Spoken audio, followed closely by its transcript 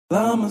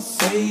I'ma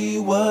say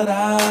what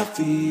I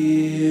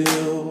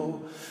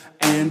feel,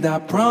 and I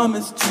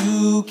promise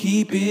to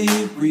keep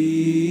it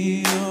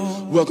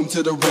real. Welcome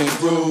to the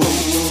Rant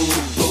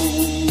Room.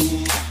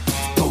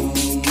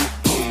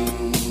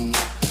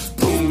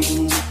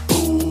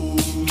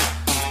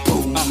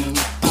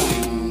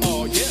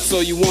 So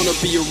you wanna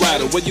be a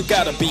rider, well you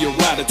gotta be a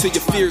rider till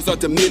your fears are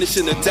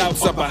diminishing, the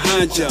doubts are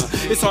behind ya.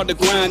 It's hard to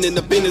grind and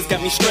the business got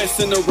me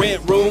stressed in the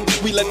Rant Room.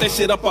 We let that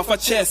shit up off our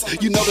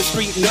chest. You know the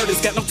street nerd has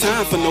got no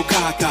time for no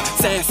caca.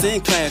 Sass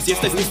in class,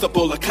 yes that's Mr.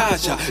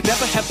 Bolakaja.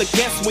 Never have to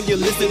guess when you're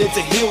listening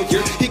to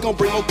Hilliard. He gon'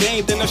 bring more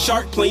game than a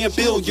shark playing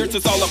billiards.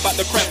 It's all about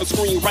the craft of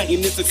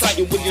screenwriting. It's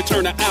exciting when you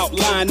turn an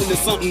outline into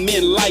something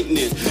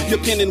enlightening. Your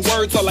pen and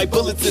words are like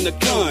bullets in a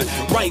gun.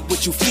 Write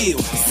what you feel,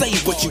 say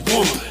what you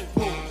want.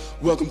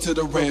 Welcome to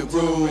the Rant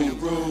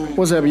Room.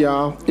 What's up,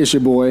 y'all? It's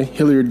your boy,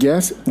 Hilliard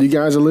Guest. You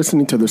guys are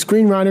listening to the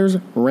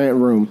Screenwriters Rant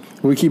Room.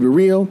 We keep it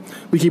real,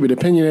 we keep it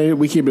opinionated,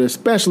 we keep it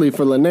especially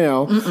for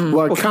Linnell.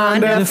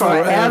 Wakanda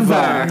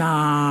forever.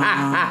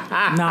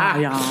 Nah,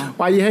 y'all.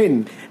 Why you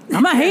hating?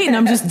 I'm not hating.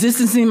 I'm just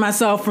distancing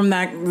myself from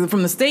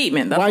the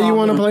statement. That's why you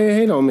want to play a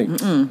hate on me?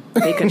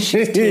 Because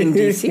she's Team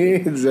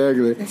DC.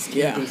 Exactly.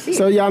 Yeah. DC.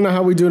 So y'all know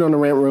how we do it on the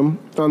Rant Room.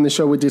 On the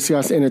show, we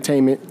discuss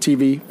entertainment,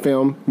 TV,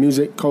 film,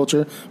 music,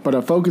 culture, but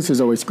our focus is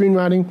always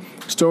screenwriting,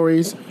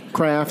 stories,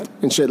 craft,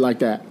 and shit like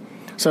that.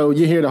 So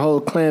you hear the whole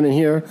clan in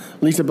here.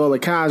 Lisa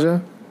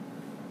Bolakaja.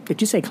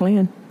 Did you say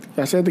clan?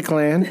 I said the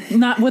clan.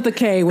 Not with a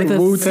K, with a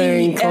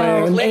Wu-Tang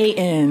clan.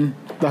 C-L-A-N.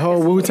 The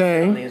whole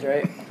Wu-Tang.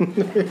 Right?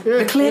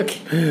 The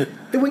click.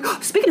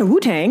 Speaking of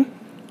Wu-Tang.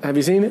 Have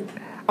you seen it?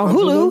 On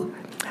Hulu?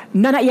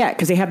 No, not yet,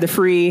 because they have the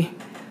free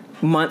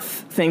month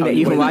thing that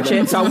you can watch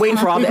it. So I'm waiting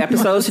for all the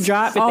episodes to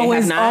drop.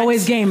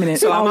 Always gaming it.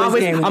 So I'm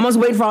always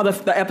waiting for all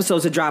the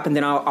episodes to drop, and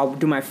then I'll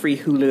do my free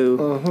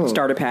Hulu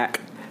starter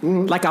pack.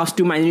 Like I'll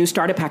do my new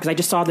starter pack, because I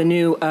just saw the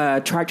new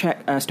Star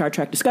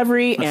Trek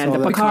Discovery and the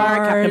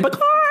Picard. Captain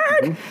Picard.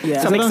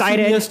 Yeah. So I'm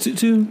excited. CBS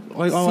too?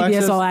 Like All CBS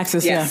Access? All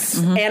Access, Yes.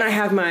 yeah. Mm-hmm. And I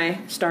have my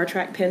Star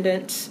Trek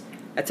pendant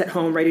that's at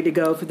home ready to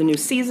go for the new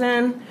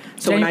season.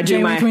 So when I do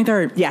January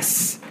 23rd.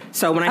 Yes.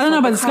 So when I don't know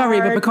about Picard, Discovery,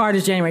 but Picard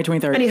is January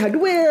 23rd. and he hugged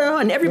Will,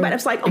 and everybody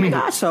was like, "Oh my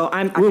gosh!" So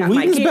I got Wheaton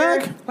my is gear.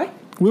 back? What?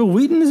 Will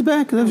Wheaton is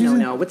back?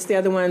 No. What's the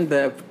other one?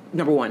 The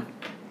number one.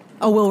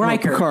 Oh, Will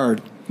Riker.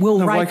 Card. Will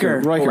Riker.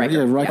 Riker.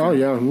 Yeah, Riker. Oh,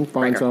 yeah. I'm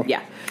fine, Riker. so.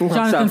 Yeah.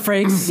 Jonathan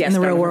Frakes Yes, in the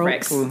real Jonathan world.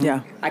 Frakes. Mm-hmm.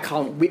 Yeah. I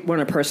call him, we're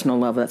on a personal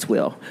level, that's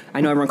Will.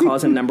 I know everyone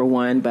calls him number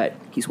one, but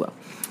he's Will.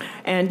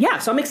 And yeah,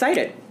 so I'm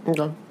excited.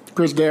 Okay.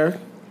 Chris Garrett,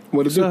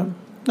 what is it?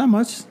 Not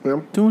much.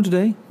 Yep. Doing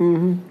today.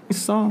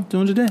 It's all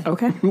doing today.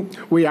 Okay.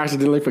 We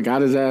accidentally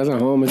forgot his ass at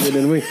home and shit,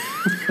 didn't we?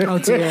 Oh,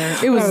 dear.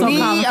 It was so We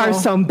comical. are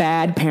some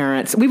bad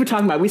parents. We were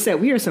talking about, we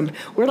said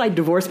we're like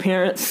divorced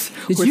parents.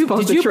 Did you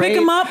pick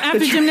him up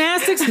after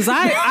gymnastics? Because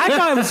I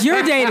thought it was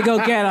your day to go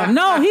get him.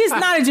 No, he's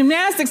not at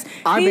gymnastics.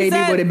 Our baby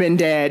would have been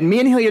dead. Me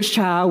and Hilliard's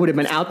child would have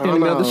been out there in the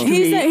middle of the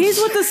street. He's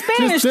with the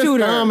Spanish just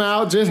tutor. come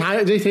out, just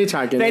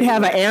hitchhiking. They'd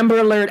have an Amber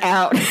Alert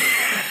out.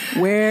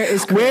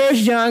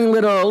 Where's young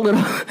little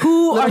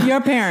Who are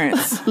your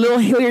parents? little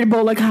Hilliard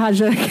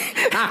Bolakaja,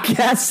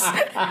 guess,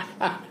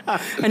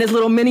 and his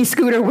little mini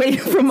scooter waiting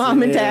for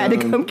mom and dad to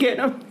come get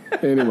him.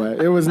 Anyway,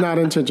 it was not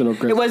intentional,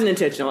 Chris. It wasn't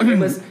intentional. It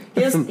was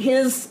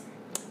his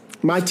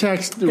My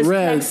text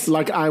read text.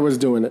 like I was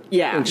doing it.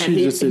 Yeah, and and she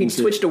he just didn't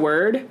see it. switched a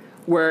word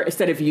where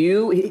instead of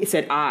you, he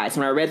said I. So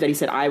when I read that, he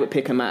said I would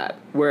pick him up,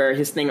 where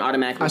his thing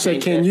automatically I said,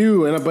 changed "Can it.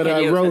 you?" But Can I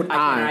you? wrote Can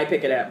I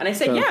pick it up? And I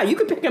said, yeah, you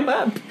can pick him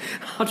up.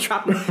 I'll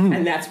drop him.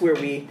 And that's where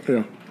we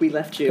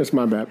left you. That's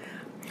my bad.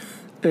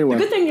 Anyway,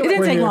 Good thing you It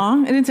didn't take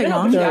long. It didn't take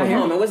long. You got Yeah.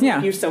 home. It wasn't Yeah.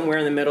 like you somewhere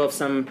in the middle of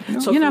some.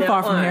 So You're not now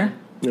far from on, here.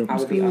 I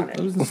will be on it.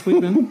 I wasn't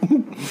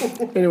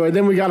sleeping. Anyway,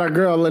 then we got our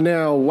girl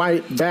Linnell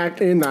White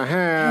back in the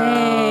house.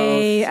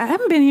 Hey, I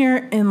haven't been here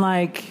in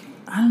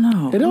I don't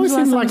know. It always When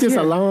was seems the last time like I was it's a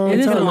here? long It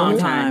is time. a long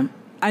time.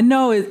 I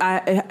know it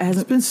hasn't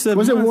It's been 7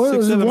 Was it months, once?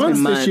 6, 7 Once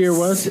months. this year?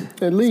 Was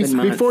at least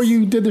months. before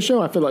you did the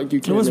show? I feel like you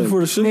It came was in.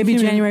 before the show. maybe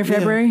came in. January,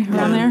 February,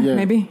 around there, Yeah.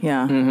 maybe.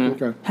 Yeah,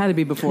 Okay. had to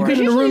be before. Been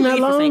in the room that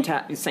long?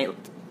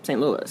 St.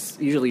 Louis.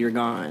 Usually you're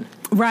gone.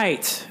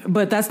 Right,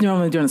 but that's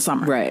normally during the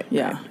summer. Right.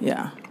 Yeah,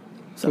 yeah.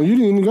 So you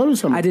didn't even go to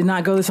something. I did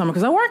not go this summer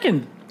because I'm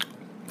working,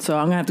 so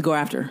I'm gonna have to go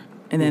after,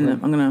 and then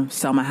I'm gonna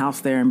sell my house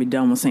there and be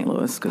done with St.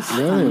 Louis because it's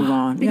time to move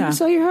on. Yeah, You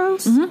sell your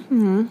house?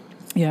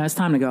 yeah, it's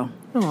time to go.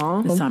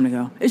 Aww. It's time to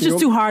go. It's just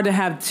too hard to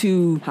have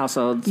two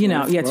Households. two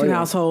yeah.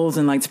 households,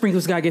 and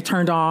sprinklers gotta get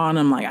turned on.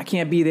 I'm like, I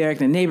can't be there.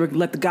 The neighbor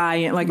let the guy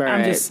in.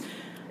 I'm just.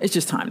 It's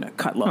just time to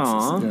cut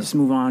losses. Just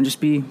move on. Just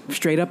be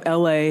straight up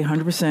LA,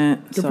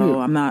 100%. for you.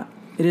 So I'm not.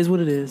 It is what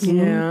it is.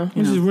 Yeah.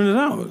 You just rent it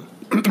out.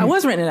 I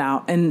was renting it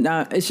out, and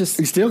it's just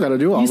You still got to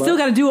do all you that. still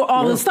got to do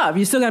all this stuff.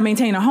 You still got to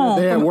maintain a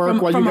home. They at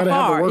work while you gotta have the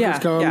afar. workers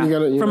come, you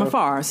gotta, from know.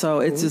 afar. So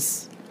it's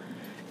just.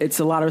 It's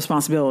a lot of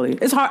responsibility.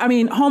 It's hard. I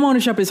mean, home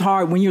ownership is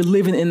hard when you're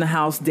living in the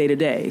house day to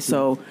day.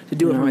 So to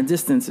do it from a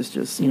distance is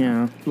just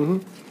Yeah.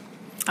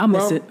 I'll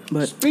miss it.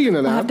 But speaking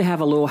of that, I'll have to have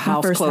a little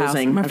house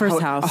closing. My first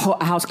house.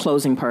 A house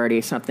closing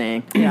party,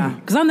 something. Yeah,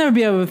 because I'll never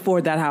be able to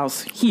afford that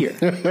house here.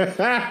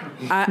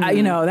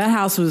 I that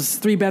house was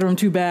 3-bedroom,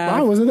 2-bath.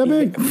 wow, was it that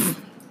big?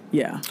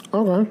 Yeah.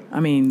 Okay.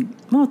 I mean,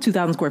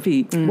 2,000 square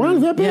feet. Why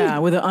is that big? Yeah,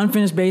 with an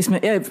unfinished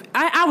basement.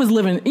 I was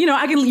living, you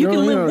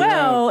can live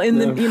well in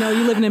the, you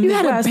living in You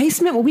Midwest. had a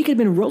basement where we could have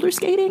been roller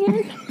skating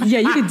in? Yeah,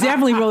 you could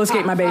definitely roller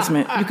skate my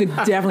basement. My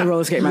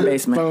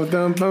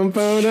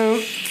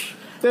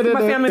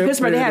My family in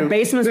Pittsburgh, they had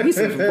basements. We used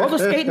to roller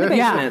skate in the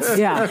basements.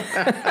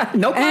 Yeah.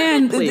 No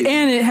parking, please.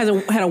 And it had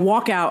a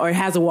walkout, or it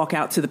has a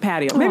walkout to the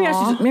patio. Maybe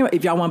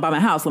if y'all want to buy my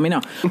house, let me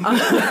know.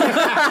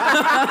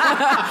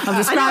 I'm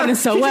describing it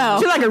so well.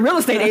 She's like a real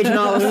estate agent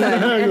all of a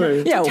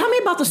sudden. Yeah, Tell me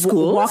about the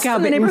schools. Walkout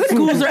in the neighborhood.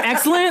 Schools are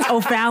excellent.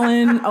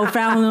 O'Fallon,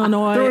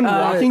 Illinois. They're in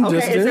walking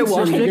distance. Is it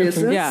walking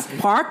distance? Yeah,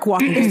 park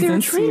walking Is there a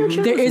distance. train or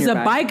church There is a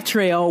nearby? bike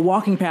trail,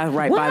 walking path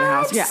right by the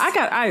house. Yeah,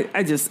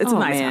 it's a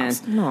nice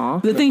house. Aw.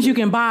 The things you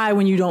can buy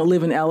when you don't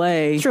live in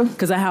LA. True.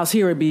 Because that house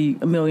here would be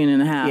 $1.5 million.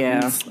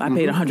 Yeah. I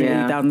paid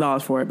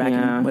 $180,000 for it back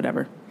in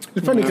whatever.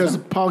 It's funny because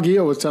Paul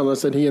Gio was telling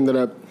us that he ended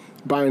up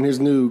buying his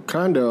new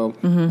condo.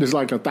 It's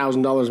like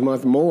 $1,000 a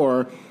month more,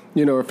 or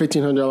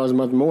 $1,500 a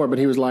month more. But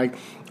he was like,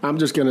 I'm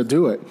just going to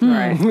do it.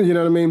 Right. You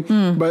know what I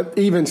mean? But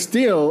even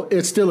still,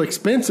 it's still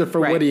expensive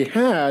for what he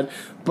had,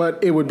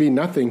 but it would be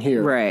nothing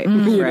here. Right.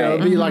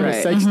 It'd be like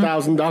a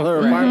 $6,000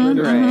 apartment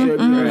or some shit.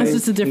 That's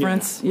just the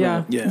difference.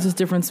 Yeah. Yeah. It's just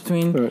the difference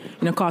between,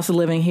 cost of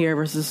living here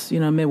versus,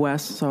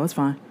 Midwest. So it's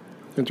fine.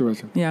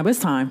 Interesting. Yeah, but it's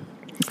time.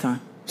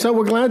 So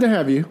we're glad to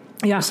have you.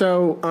 Yeah.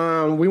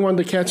 So we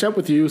wanted to catch up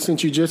with you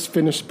since you just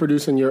finished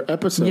producing your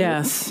episode.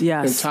 Yes.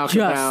 And talk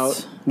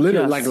about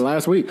literally like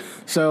last week.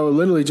 So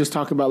literally just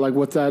talk about like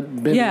what's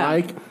that been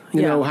like.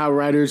 You know, how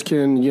writers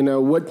can,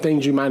 what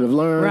things you might have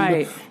learned.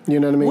 Right. You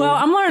know what I mean? Well,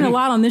 I'm learning a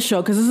lot on this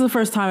show because this is the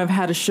first time I've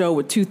had a show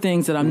with two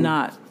things that I'm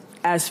not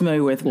as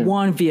familiar with.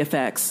 One,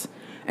 VFX,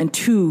 and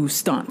two,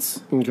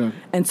 stunts. Okay.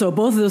 And so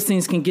both of those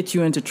things can get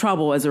you into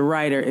trouble as a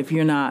writer if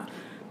you're not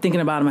thinking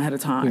about them ahead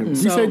of time.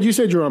 Yeah. You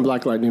said you're on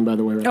Black Lightning, by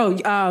the way,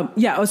 right?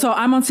 Yeah. So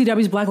I'm on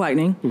CW's Black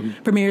Lightning.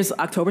 Premieres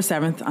October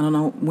 7th. I don't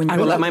know when you're I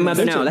will let my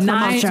mother know. That's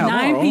my mom's show.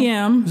 9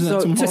 p.m. Is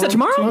that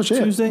tomorrow? Oh,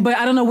 shit. Tuesday? But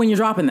I don't know when you're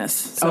dropping this.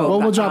 So,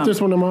 we'll drop this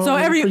one tomorrow. So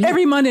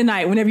every Monday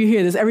night, whenever you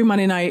hear this, every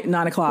Monday night,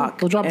 9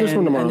 o'clock. We'll drop this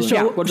one tomorrow. And the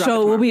show, we'll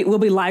drop it we'll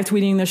be live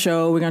tweeting the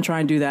show. We're gonna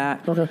try and do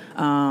that. Okay.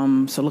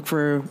 So look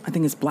for, I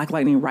think it's Black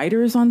Lightning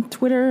Writers on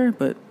Twitter.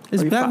 But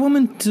Is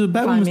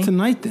Batwoman's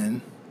tonight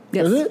then?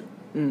 Yes. Is it?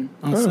 On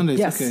Sundays,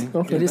 Yes.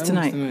 okay. It is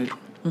tonight.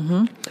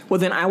 Well,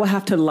 then I will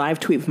have to live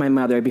tweet with my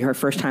mother. It'll be her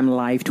first time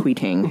live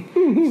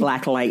tweeting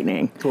Black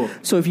Lightning. Cool.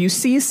 So if you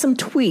see some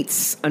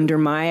tweets under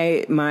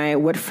my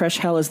what fresh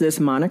hell is this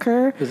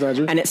moniker, Is that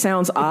you? and it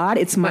sounds odd,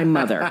 it's my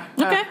mother.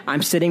 Okay.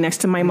 I'm sitting next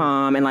to my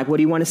mom, and like, what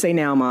do you want to say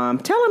now, Mom?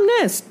 Tell him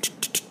this.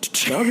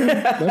 Okay.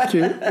 That's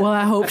cute. Well,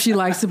 I hope she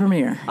likes the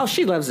premiere. Oh,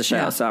 she loves the show.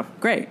 Yeah. So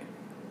Great.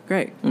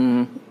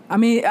 I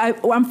mean,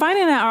 I'm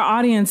finding that our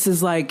audience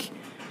is like,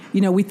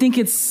 we think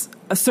it's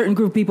a certain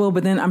group of people,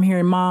 but then I'm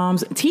hearing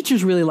moms,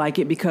 teachers really like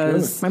it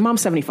because my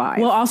mom's 75.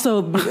 well,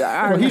 also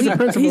he's a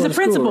principal he's a at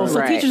school, principal, right? so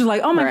Right. teachers are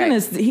like, oh my Right.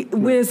 goodness,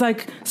 it's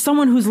like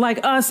someone who's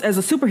like us as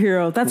a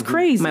superhero. That's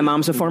crazy. my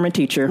mom's a former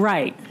teacher.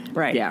 Right.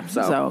 Yeah,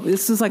 so- So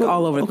this is like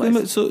all over the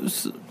place.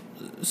 But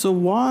so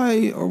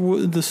why are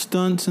the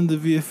stunts and the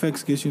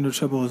VFX gets you into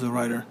trouble as a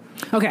writer?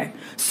 Okay,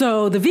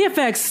 so the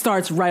VFX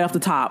starts right off the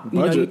top.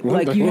 Budget.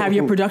 You have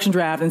your production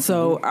draft, and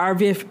so our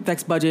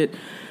VFX budget,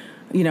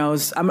 I'm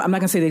not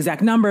going to say the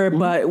exact number,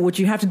 but what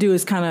you have to do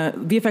is kind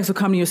of, VFX will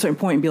come to you at a certain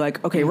point and be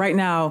like, okay, right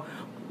now,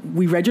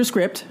 we read your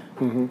script,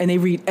 and they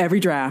read every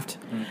draft,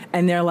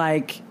 and they're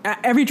like,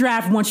 every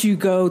draft, once you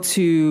go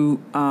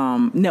to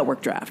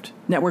network draft,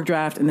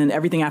 and then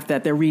everything after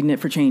that, they're reading it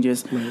for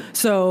changes.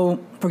 So,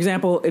 for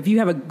example, if you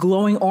have a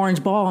glowing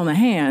orange ball in the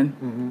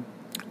hand,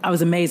 I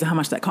was amazed at how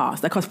much that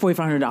cost. That cost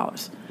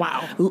 $4,500.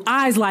 Wow.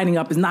 Eyes lighting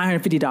up is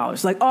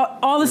 $950. Like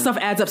all this stuff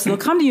adds up. So they'll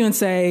come to you and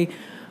say,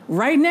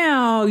 right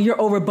now you're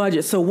over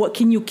budget. So what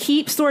can you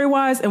keep story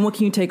wise and what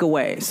can you take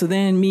away? So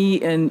then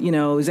me and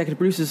executive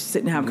producers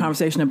sit and have a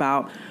conversation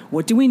about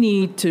what do we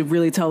need to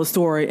really tell the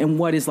story and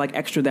what is like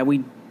extra that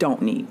we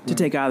don't need to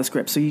take out of the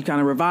script. So you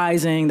kind of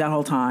revising that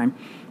whole time.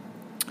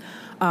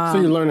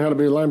 So you learn how to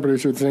be a line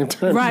producer at the same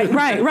time. Right,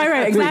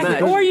 exactly.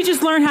 much. Or you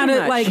just learn how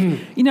to Pretty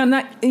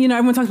much.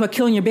 everyone talks about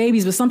killing your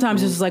babies, but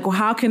sometimes it's just like, well,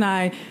 how can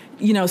I,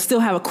 still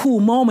have a cool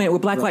moment where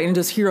Black Lightning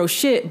does hero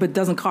shit, but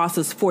doesn't cost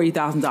us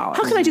 $40,000? How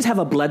can I just have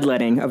a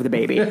bloodletting of the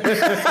baby?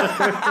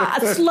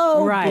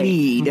 Slow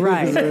bleed.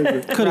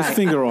 Right. Cut his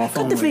finger off.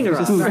 Cut the finger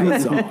off.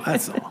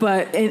 That's all.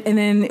 But and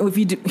then if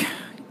you do,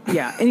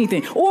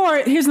 anything. Or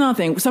here's another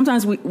thing.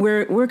 Sometimes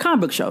we're a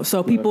comic book show,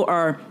 so people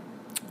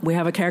we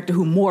have a character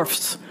who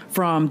morphs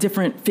from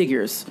different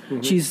figures.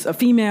 She's a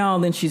female,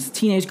 then she's a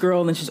teenage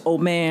girl, then she's an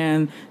old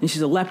man, then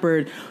she's a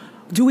leopard.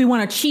 Do we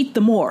want to cheat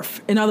the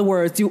morph? In other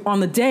words, on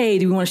the day,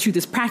 do we want to shoot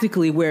this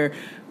practically where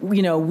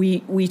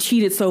we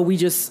cheated, so we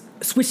just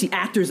switch the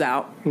actors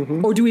out,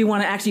 or do we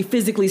want to actually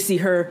physically see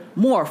her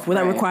morph? Well,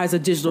 that requires a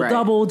digital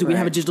double. Do we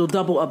have a digital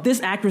double of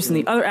this actress and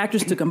the other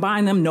actress to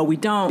combine them? No, we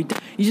don't.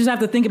 You just have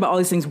to think about all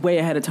these things way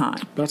ahead of time.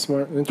 That's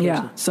smart. Interesting.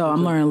 Yeah. So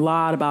I'm learning a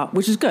lot about,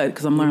 which is good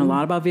because I'm learning a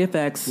lot about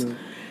VFX,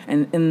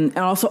 and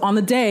also on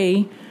the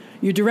day,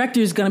 your director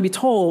is going to be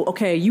told,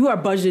 okay, you are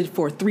budgeted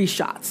for 3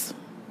 shots.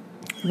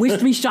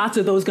 Which 3 shots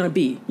are those going to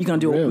be? You're going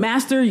to do a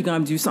master, you're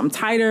going to do something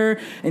tighter,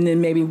 and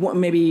then maybe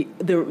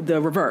the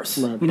reverse.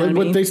 Right. You know what I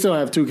mean? But they still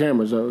have 2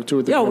 cameras, though. 2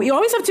 or 3 Yeah, cameras. we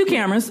always have 2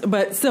 cameras,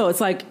 but still,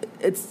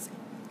 it's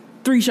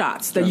 3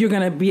 shots that you're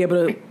going to be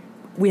able to.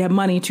 We have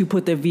money to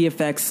put the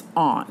VFX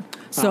on,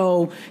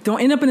 so don't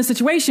end up in a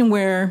situation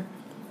where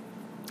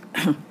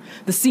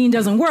the scene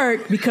doesn't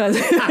work because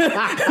you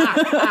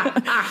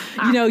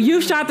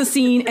shot the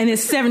scene and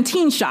it's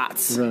 17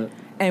 shots. Right.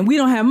 And we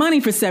don't have money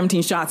for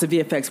 17 shots of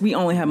VFX. We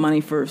only have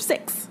money for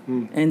 6.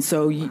 And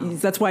so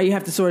that's why you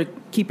have to sort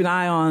of keep an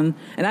eye on.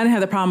 And I didn't have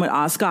the problem with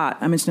Oz Scott.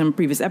 I mentioned him in a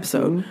previous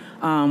episode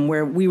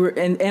where we were.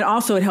 And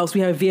also it helps.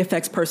 We have a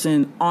VFX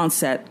person on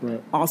set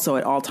also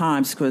at all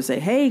times to say,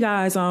 hey,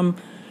 guys, in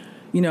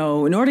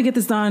order to get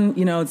this done,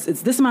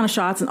 it's this amount of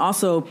shots. And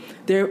also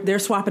they're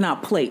swapping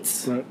out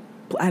plates. Right.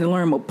 I had to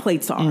learn what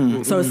plates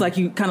are. So it's like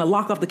you kind of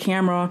lock off the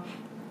camera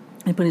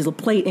and put his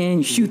little plate in,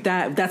 you shoot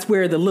that. That's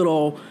where the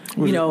little,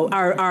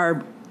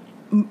 our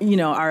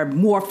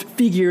morphed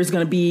figure is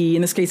going to be.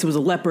 In this case, it was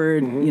a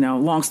leopard.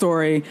 Long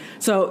story.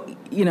 So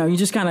you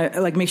just kind of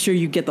like make sure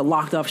you get the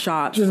locked off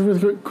shot. Just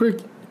really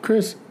quick,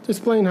 Chris,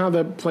 explain how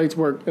the plates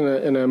work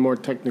in a more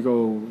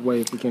technical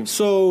way, if you can.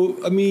 So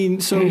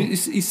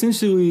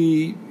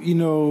essentially,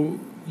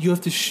 you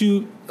have to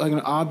shoot like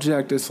an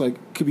object that's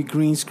like could be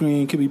green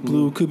screen, could be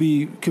blue, could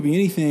be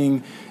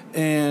anything,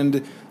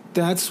 and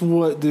that's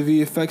what the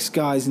VFX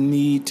guys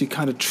need to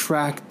kind of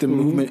track the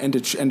movement and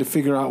to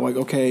figure out like,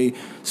 okay,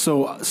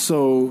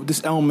 so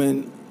this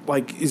element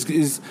like is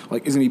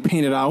going to be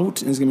painted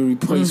out and is going to be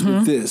replaced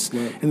with this,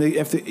 and they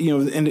have to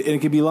and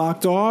it can be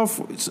locked off.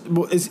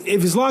 If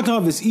it's locked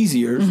off, it's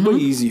easier. It's way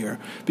easier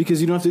because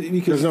you don't have to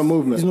because there's no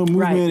movement. There's no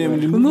movement, right.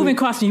 and movement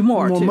costs you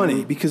more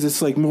money because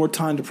it's like more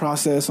time to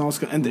process and all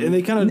this, and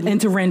they kind of and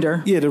to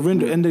render. Yeah, to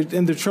render, and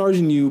they're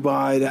charging you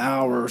by the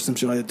hour or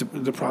something like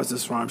that to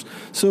process farms.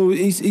 So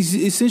it's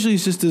essentially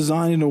it's just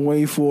designed in a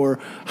way for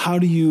how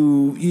do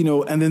you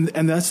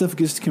and that stuff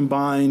gets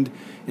combined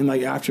in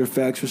like After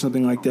Effects or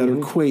something like that or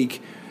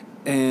Quake,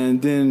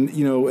 and then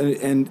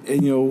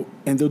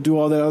and they'll do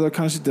all that other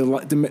kind of shit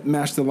to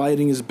match the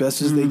lighting as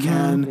best as they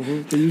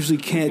can. They usually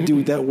can't do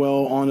it that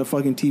well on a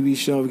fucking TV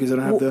show because they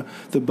don't have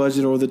the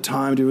budget or the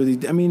time to really.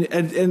 I mean,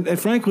 and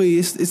frankly,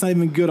 it's not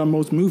even good on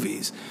most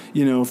movies.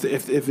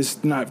 If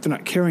it's not if they're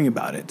not caring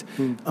about it.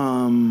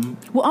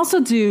 We'll also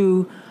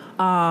do.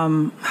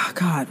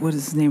 God, what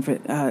is his name for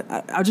it?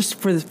 I'll just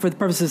for the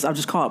purposes, I'll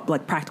just call it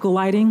like practical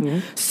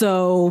lighting.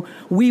 So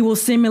we will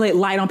simulate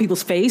light on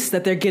people's face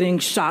that they're getting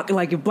shocked.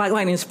 Like if black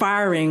lightning is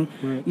firing,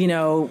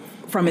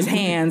 from his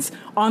hands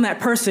on that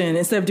person,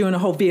 instead of doing a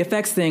whole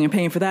VFX thing and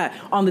paying for that,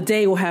 on the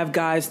day we'll have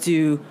guys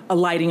do a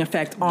lighting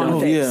effect on the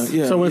face.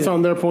 So it's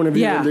on their point of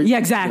view.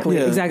 Exactly.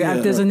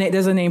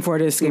 There's a name for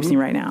it. It escapes me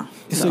right now.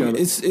 So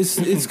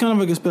it's kind of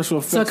like a special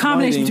effect. So a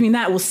combination lighting. between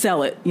that will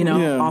sell it.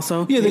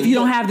 Also, if you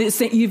don't have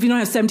if you don't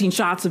have 17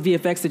 shots of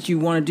VFX that you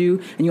want to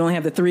do and you only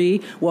have the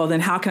 3, well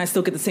then how can I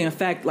still get the same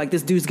effect? Like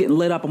this dude's getting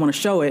lit up. I want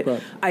to show it.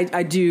 Right.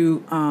 I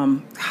do.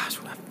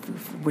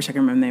 Wish I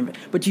could remember the name of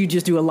it, but you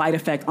just do a light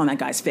effect on that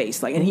guy's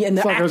face, like, and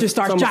the actor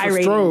starts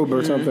gyrating, strobe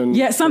or something.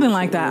 Yeah, something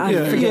like that.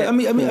 I forget. I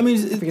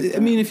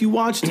mean, if you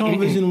watch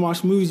television and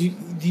watch movies,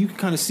 you can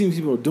kind of see when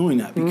people are doing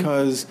that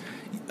because,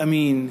 I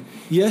mean,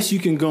 yes, you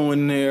can go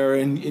in there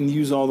and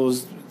use all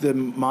the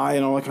Maya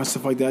and all that kind of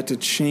stuff like that to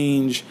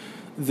change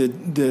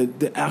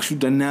the actual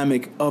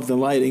dynamic of the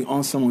lighting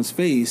on someone's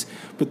face,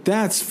 but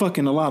that's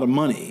fucking a lot of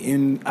money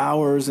in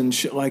hours and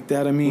shit like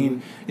that. I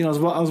mean, I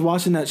was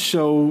watching that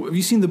show. Have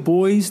you seen The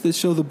Boys? That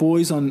show The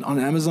Boys on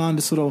Amazon,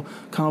 this little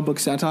comic book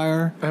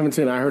satire. I haven't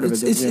seen it. I heard of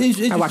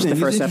it. I watched the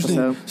first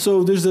episode.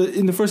 So there's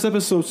in the first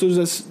episode. So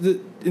there's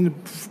in the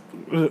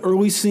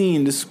early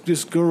scene,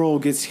 this girl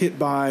gets hit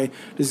by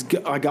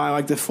a guy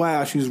like the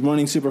Flash who's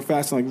running super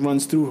fast and like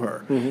runs through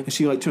her, and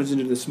she like turns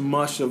into this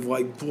mush of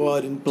like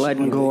blood and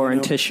gore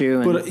and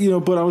tissue.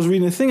 But I was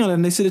reading a thing on it,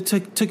 and they said it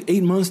took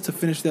 8 months to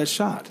finish that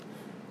shot.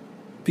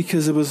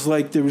 Because it was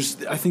like there was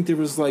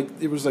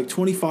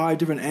 25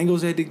 different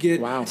angles they had to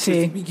get. Wow!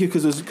 See,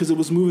 because it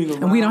was moving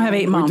around. And we don't have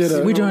 8 months.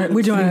 We're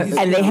doing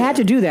and they had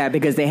to do that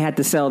because they had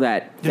to sell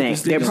that thing.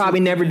 They'll probably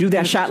never do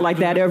that shot like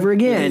that ever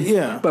again.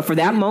 Yeah. But for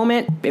that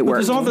moment, it worked.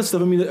 There's all that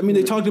stuff. I mean,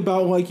 they talked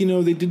about like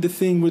they did the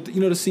thing with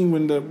the scene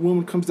when the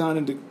woman comes down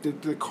and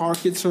the car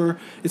hits her.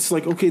 It's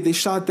like okay, they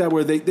shot that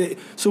where they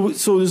so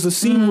there's a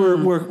scene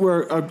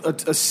where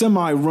a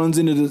semi runs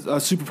into a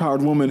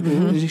superpowered woman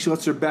and she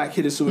lets her back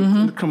hit it so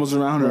it comes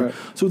around. around her. Right.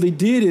 So what they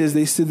did is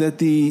they said that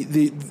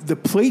the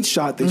plate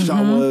shot they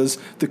shot was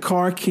the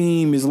car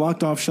came, is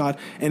locked off shot,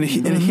 and it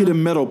hit a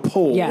metal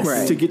pole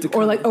Yes. to get the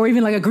car. or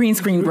even like a green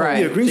screen.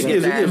 Right. Yeah, green screen.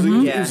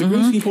 It was a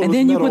green screen pole. And with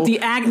then you metal. put the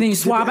act, and then you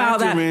swap out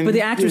that, put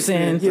the actress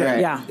in.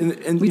 Yeah.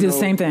 And We you did know, the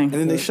same thing. And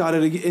then they shot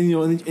it again,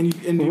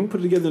 and you put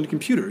it together on the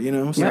computer,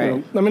 So,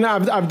 Right. I mean,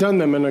 I've done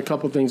them in a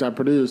couple of things I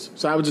produce.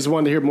 So I just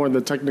wanted to hear more of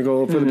the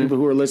technical for the people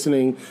who are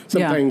listening.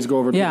 Some things go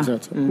over to the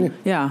sets.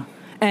 Yeah.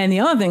 And the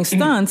other thing,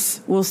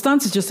 stunts. Well,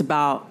 stunts is just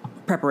about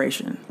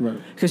preparation, Right.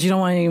 Because you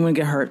don't want anyone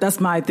to get hurt. That's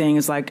my thing.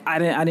 It's like I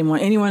didn't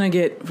want anyone to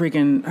get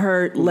freaking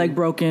hurt, leg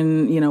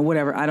broken,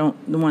 whatever. I don't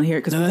want to hear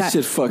it because that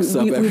shit fucks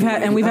up We've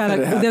had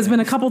everybody. there's been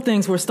a couple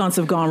things where stunts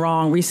have gone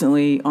wrong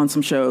recently on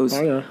some shows.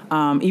 Oh,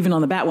 yeah. Even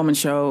on the Batwoman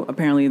show,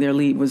 apparently their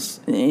lead was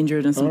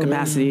injured in some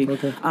capacity.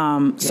 Okay.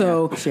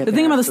 So she had the the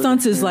thing about the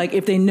accident, stunts is like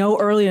if they know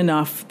early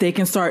enough, they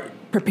can start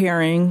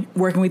preparing,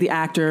 working with the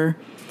actor.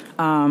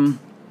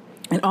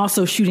 And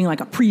also shooting like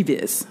a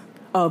previs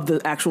of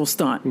the actual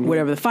stunt,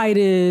 whatever the fight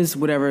is,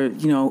 whatever,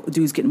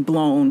 dude's getting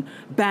blown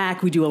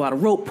back. We do a lot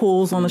of rope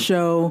pulls on the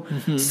show.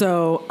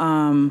 So,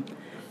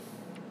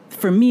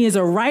 for me as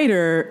a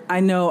writer, I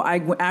know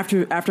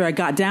after I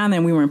got down there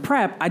and we were in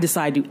prep, I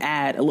decided to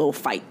add a little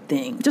fight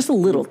thing, just a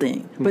little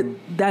thing. But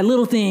that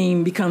little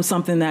thing becomes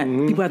something that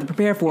people have to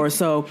prepare for.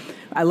 So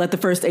I let the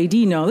first AD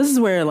know, this is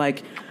where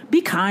like,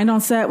 be kind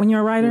on set when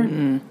you're a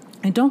writer.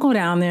 And don't go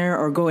down there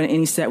or go in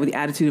any set with the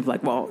attitude of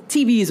like, well,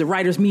 TV is a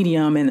writer's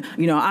medium and,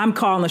 I'm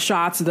calling the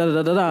shots,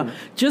 da-da-da-da-da.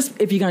 Just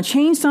if you're going to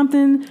change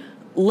something,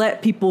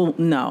 let people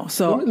know.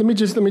 So Let me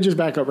just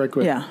back up right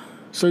quick. Yeah.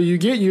 So you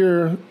get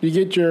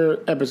your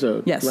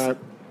episode. Yes. Right?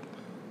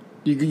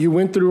 You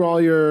went through all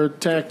your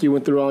tech, you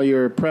went through all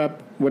your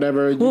prep,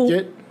 whatever Well,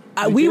 you get.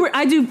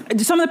 I do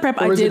some of the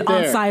prep I Or is did it there?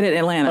 on site at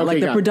Atlanta, Okay, like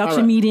the got it. production All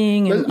right.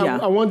 meeting. And,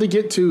 I wanted to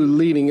get to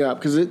leading up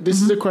because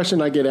this is a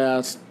question I get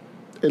asked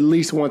at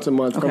least once a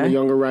month from a Okay.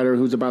 younger writer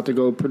who's about to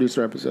go produce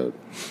their episode.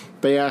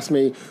 They ask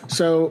me,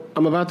 so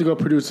I'm about to go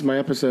produce my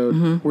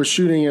episode. We're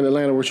shooting in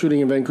Atlanta, we're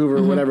shooting in Vancouver,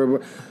 or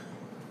whatever.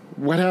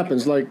 What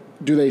happens? Like,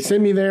 do they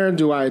send me there?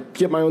 Do I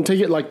get my own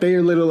ticket? Like, they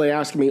are literally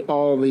asking me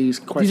all these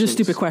questions. these are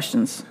stupid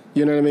questions.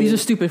 You know what I mean? These are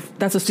stupid.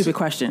 That's a stupid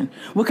question.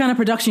 What kind of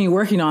production are you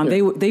working on?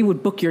 They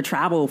would book your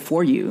travel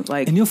for you.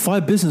 Like, And you'll fly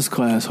business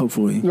class,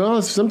 hopefully.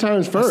 Well,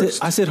 sometimes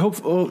first. I said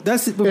hope. Oh,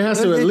 that's it. It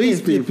has to at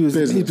least be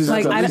business.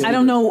 like I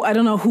don't know. I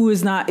don't know who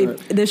is not.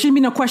 There shouldn't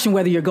be no question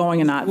whether you're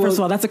going or not. First of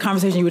all, that's a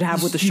conversation you would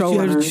have with the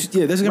showrunner.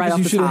 Yeah, that's a right conversation off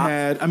you the should have top.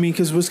 had. I mean,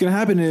 because what's going to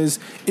happen is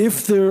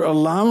if they're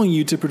allowing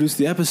you to produce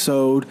the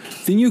episode,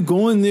 then you're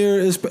going there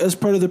as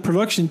part of the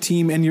production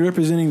team and you're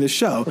representing the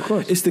show. Of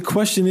course. It's the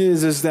question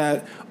is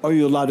that are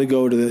you allowed to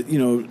go to the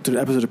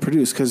episode to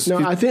produce? Because No,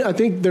 I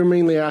think they're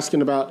mainly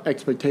asking about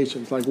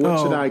expectations. Like, what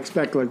Oh. should I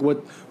expect? Like,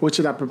 what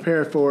should I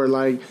prepare for?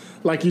 Like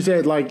you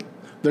said, like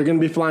they're going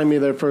to be flying me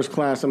there first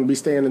class. I'm going to be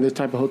staying in this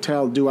type of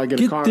hotel. Do I get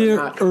a Get car? there or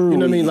not? You know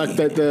what I mean? Like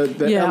the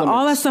Yeah, elements.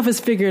 all that stuff is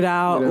figured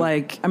out. You know?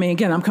 Like, I mean,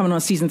 again, I'm coming on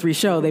a season 3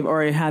 show. They've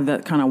already had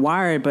that kind of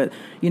wired, but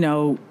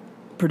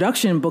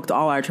production booked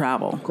all our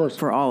travel, of course.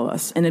 for all of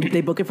us, and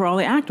they book it for all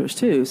the actors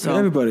too. So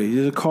everybody,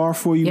 there's a car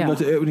for you Yeah.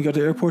 when you got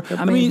to the airport.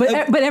 I mean, but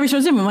every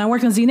show's different. When I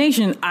worked on Z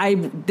Nation,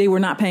 they were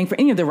not paying for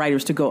any of the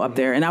writers to go up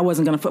there, and I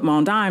wasn't going to foot my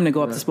own dime to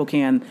go up to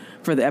Spokane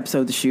for the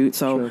episode to shoot.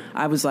 So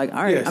I was like,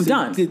 all right, Yeah, I'm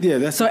see, done. yeah,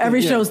 that's so the thing, every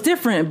yeah. show's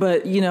different,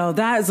 but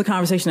that is a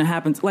conversation that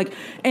happens. Like,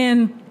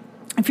 and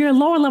if you're a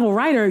lower level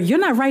writer, you're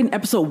not writing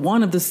episode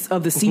 1 of the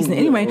season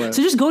anyway. right.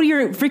 So just go to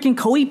your freaking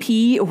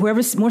co-EP or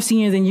whoever's more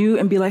senior than you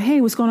and be like, hey,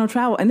 what's going on with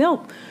travel? And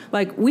they'll,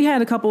 like, we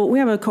have a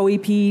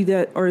co-EP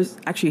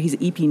actually he's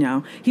an EP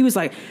now. He was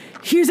like,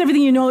 here's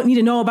everything you need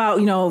to know about,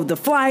 the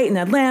flight in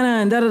Atlanta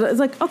and da-da-da. It's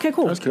like, okay,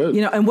 cool. That's good.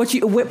 And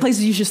what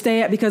places you should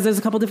stay at, because there's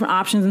a couple different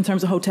options in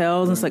terms of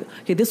hotels. And it's like,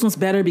 okay, this one's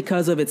better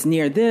because of it's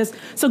near this.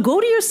 So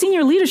go to your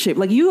senior leadership.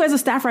 Like, you as a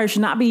staff writer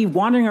should not be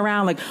wandering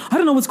around like, I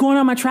don't know what's going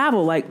on in my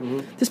travel. Like,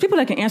 there's people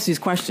that can answer these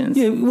questions.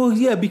 Yeah, well,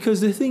 yeah,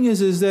 because the thing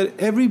is that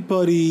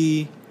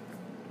everybody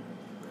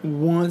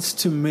wants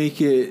to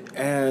make it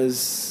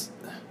as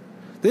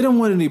they don't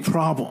want any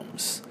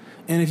problems.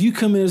 And if you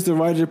come in as the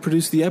writer to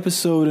produce the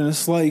episode, and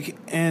it's like,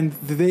 and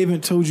they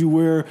haven't told you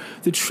where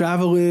the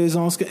travel is,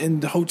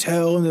 and the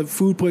hotel and the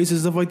food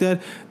places, stuff like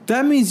that,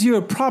 that means you're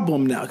a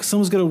problem now, because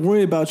someone's got to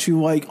worry about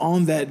you, like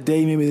on that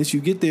day maybe that you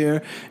get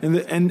there,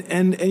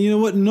 and you know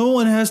what? No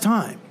one has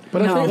time.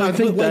 But I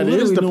think that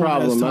is literally the no one has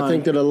problem. I time.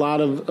 think that a lot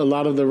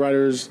of the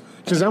writers,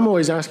 because I'm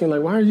always asking,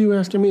 like, why are you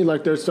asking me?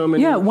 Like, there's so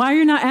many. Yeah, why are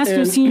you not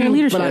asking senior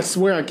leadership? But I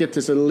swear I get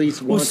this at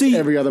least once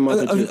every other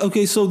month or two.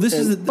 Okay, so this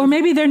is or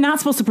maybe they're not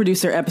supposed to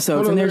produce their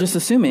episodes and they're just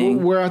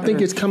assuming. Where I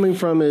think it's coming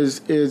from is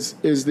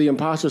the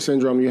imposter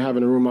syndrome you have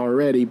in a room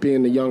already,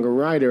 being the younger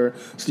writer.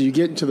 So you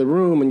get into the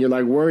room and you're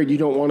like worried. You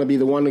don't want to be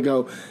the one to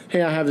go,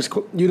 hey, I have this.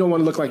 You don't want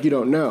to look like you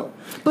don't know.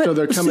 But so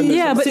they're coming.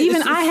 but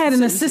even I had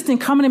an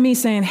assistant coming to me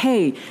saying,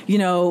 hey,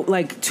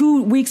 like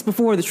 2 weeks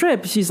before the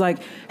trip, she's like,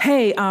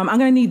 hey, I'm going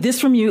to need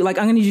this from you. like,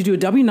 I'm going to need you to do a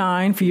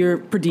W-9 for your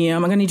per diem.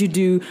 I'm going to need you to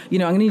do, I'm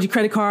going to need your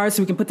credit card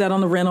so we can put that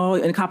on the rental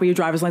and a copy of your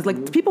driver's license.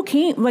 Like, people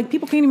came to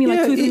me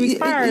like 2 or 3 weeks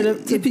prior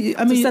to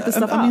set this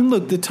stuff up. I mean,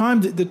 look, the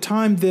time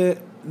that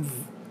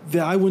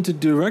I went to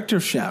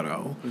Director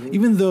Shadow,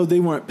 even though they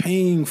weren't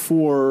paying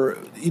for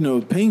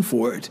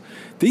it,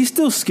 they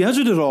still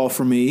scheduled it all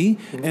for me,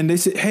 and they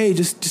said, "Hey,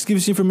 just give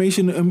us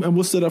information, and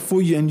we'll set up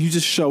for you, and you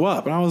just show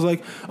up." And I was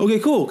like, "Okay,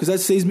 cool," because that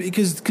saves me,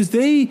 because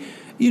they,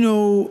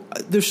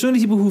 there's so many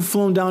people who've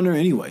flown down there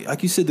anyway.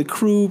 Like you said, the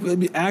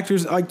crew,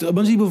 actors, like a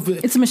bunch of people.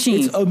 It's a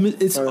machine.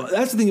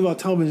 That's the thing about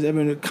television.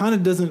 Everyone it kind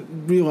of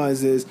doesn't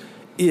realize is.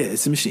 Yeah,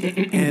 it's a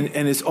machine,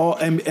 and it's all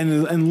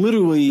and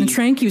literally the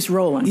train keeps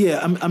rolling.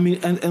 Yeah, I mean,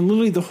 and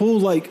literally the whole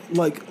like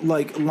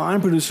line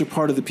producer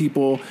part of the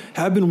people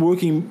have been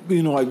working,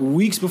 like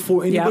weeks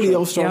before anybody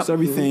else starts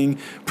everything,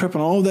 prepping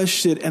all that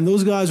shit, and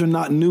those guys are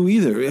not new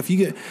either. If you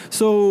get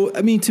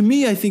I mean, to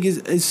me, I think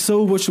is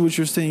so much of what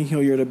you're saying,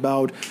 Hilliard,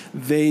 about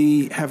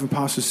they have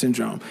imposter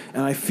syndrome,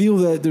 and I feel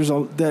that there's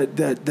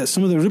that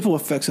some of the ripple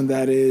effects in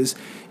that is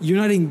you're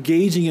not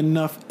engaging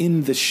enough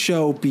in the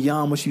show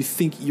beyond what you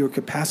think your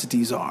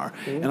capacities are.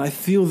 And I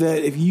feel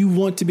that if you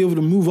want to be able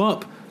to move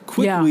up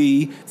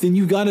quickly, then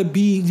you got to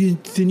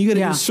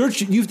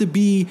insert. You have to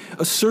be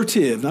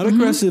assertive, not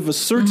aggressive,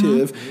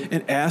 assertive,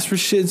 and ask for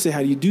shit and say,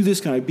 "How do you do this?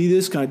 Can I be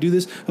this? Can I do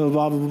this?" Blah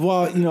blah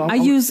blah blah. I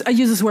use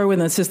this word with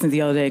an assistant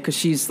the other day because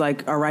she's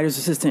like a writer's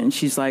assistant, and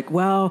she's like,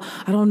 "Well,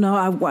 I don't know.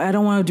 I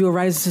don't want to do a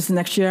writer's assistant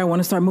next year. I want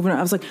to start moving."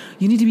 I was like,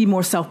 "You need to be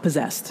more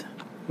self-possessed."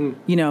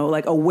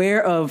 Like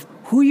aware of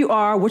who you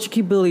are, what your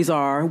capabilities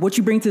are, what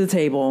you bring to the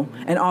table,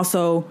 and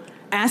also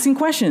asking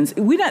questions.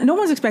 No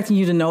one's expecting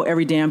you to know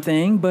every damn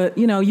thing, but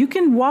you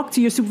can walk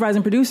to your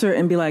supervising producer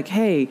and be like,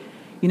 "Hey,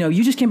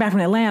 you just came back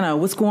from Atlanta.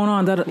 What's going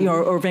on?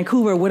 Or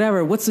Vancouver,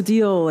 whatever. What's the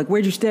deal? Like,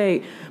 where'd you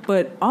stay?"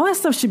 But all that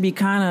stuff should be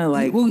kind of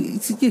like,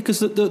 because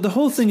the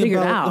whole thing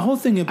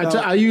about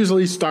I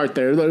usually start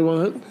there. Like,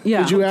 well,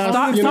 yeah, did you ask?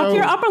 Start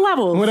your upper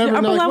levels. Whatever. Your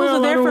upper levels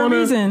are there for a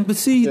reason. But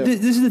see,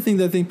 this is the thing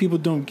that I think people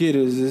don't get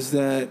is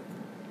that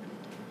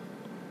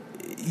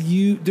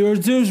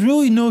there's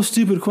really no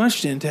stupid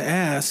question to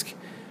ask.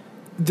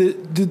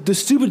 The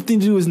stupid thing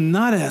to do is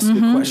not ask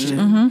a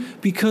question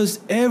because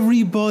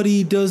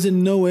everybody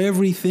doesn't know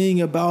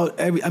everything about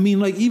every. I mean,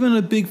 like even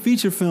a big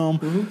feature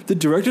film, the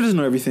director doesn't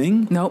know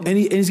everything. Nope. And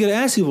he's got to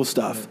ask people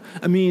stuff.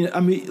 I mean,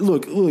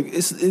 look,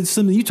 it's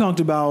something you talked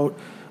about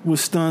with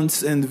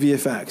stunts and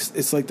VFX.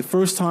 It's like the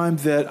first time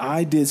that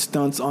I did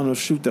stunts on a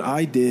shoot that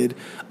I did,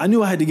 I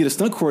knew I had to get a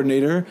stunt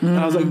coordinator, and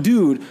I was like,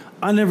 dude,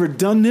 I never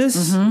done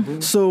this,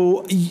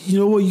 so you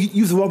know what?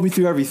 You have to walk me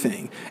through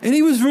everything. And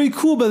he was very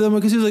cool about that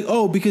because he was like,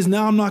 "Oh, because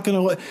now I'm not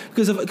gonna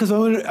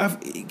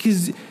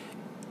because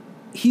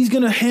he's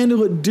gonna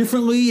handle it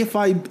differently if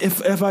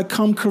I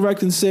come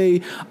correct and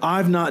say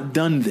I've not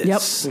done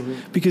this,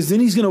 because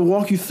then he's gonna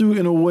walk you through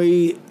in a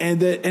way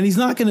and he's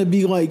not gonna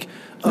be like."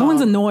 No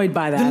one's annoyed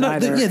by that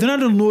either. They're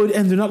not annoyed,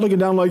 and they're not looking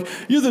down like,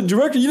 "You're the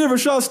director, you never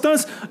shot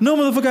stunts." No,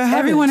 motherfucker, I haven't.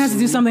 Everyone has to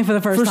do something for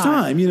the first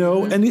time.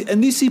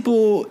 And these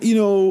people,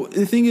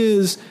 the thing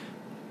is,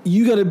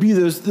 you got to be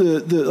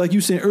the like you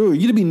were saying earlier,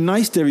 you got to be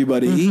nice to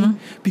everybody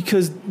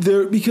because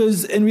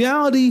in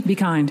reality, be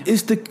kind.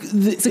 It's a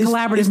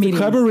collaborative medium. The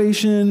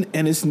collaboration,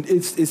 and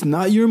it's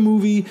not your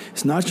movie,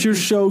 it's not your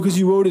show because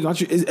you wrote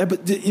it.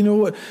 But you know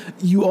what?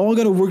 You all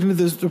got to work into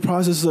the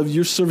process of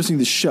you're servicing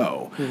the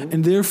show,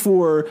 and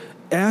therefore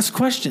ask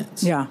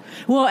questions. Yeah.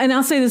 Well, and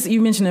I'll say this: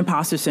 you mentioned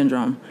imposter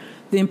syndrome.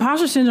 The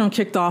imposter syndrome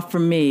kicked off for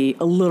me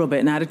a little bit,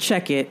 and I had to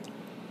check it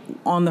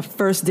on the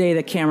first day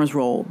that cameras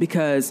rolled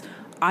because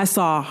I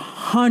saw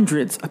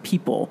hundreds of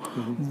people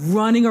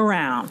running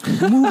around,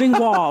 moving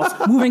walls,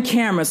 moving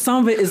cameras.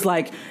 Some of it is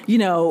like,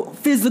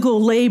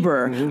 physical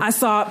labor. I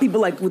saw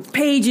people like with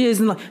pages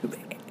and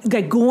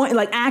like going,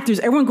 like actors,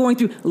 everyone going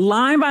through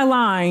line by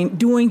line,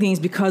 doing things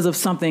because of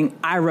something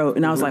I wrote.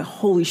 And I was like,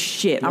 holy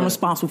shit, I'm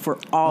responsible for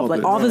all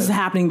this is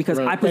happening because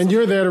I put, and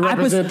you're there to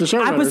represent the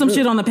show. I put some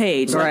shit on the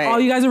page. Right. Like, all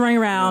you guys are running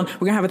around.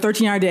 We're going to have a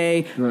 13-hour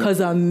day because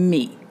of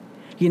me.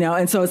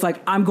 And so it's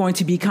like, I'm going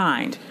to be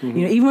kind.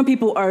 Even when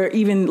people are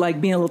even like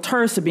being a little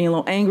terse or being a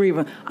little angry,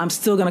 I'm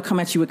still going to come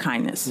at you with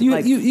kindness.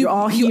 You're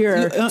all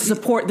here to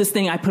support this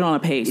thing I put on a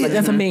page. Like,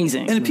 that's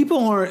amazing. And if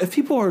people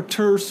are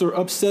terse or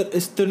upset,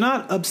 they're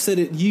not upset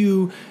at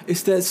you.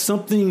 It's that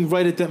something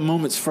right at that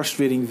moment's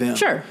frustrating them.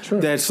 Sure.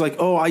 That's like,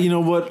 oh, you know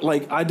what?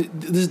 Like,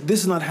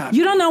 this is not happening.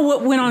 You don't know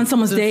what went on in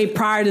someone's day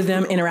prior to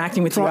them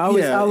interacting with you.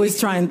 I always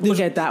try and look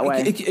at it that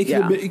way.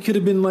 It could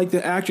have been like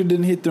the actor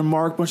didn't hit their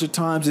mark a bunch of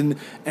times, and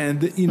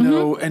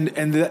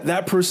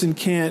that person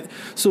can't.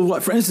 So,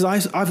 for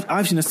instance,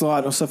 I've seen this a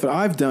lot of stuff that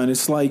I've done.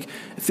 It's like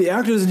if the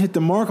actor doesn't hit the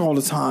mark all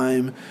the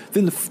time,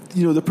 then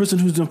the person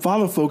who's doing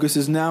follow focus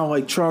is now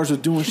like charged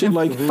with doing shit.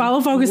 Like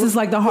follow focus is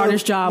like the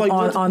hardest job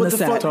on the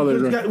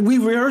set. We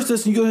rehearsed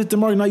this, and you go hit the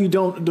mark. Now you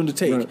don't the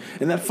take,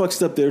 and that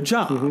fucks up their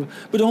job.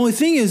 But the only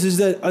thing is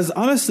that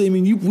honestly, I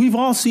mean, we've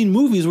all seen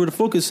movies where the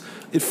focus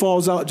it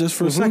falls out just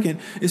for a second.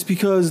 It's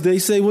because they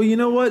say, well, you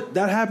know what,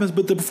 that happens,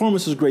 but the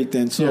performance is great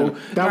then. So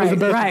that was the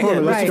best performance.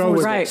 let's go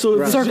with right. it.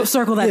 So if it's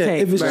circle that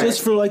tape. If it's Right.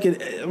 just for like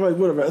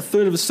a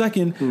third of a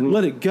second,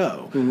 let it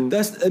go.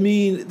 That's, I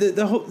mean,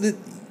 the whole.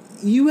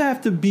 You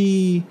have to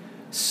be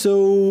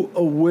so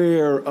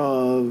aware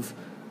of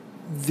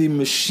the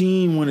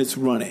machine when it's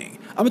running.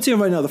 I'm gonna tell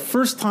you right now, the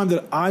first time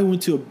that I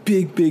went to a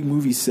big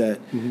movie set,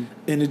 and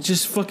it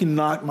just fucking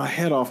knocked my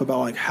head off about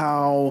like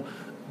how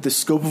the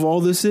scope of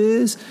all this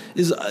is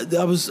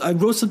I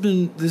wrote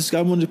something. This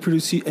guy wanted to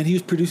produce, and he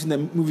was producing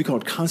that movie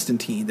called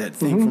Constantine, that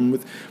thing from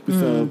with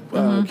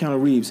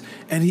Keanu Reeves,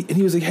 and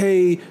he was like,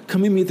 "Hey,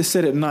 come meet me at the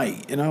set at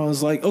night," and I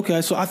was like,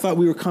 "Okay." So I thought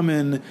we were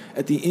coming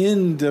at the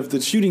end of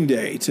the shooting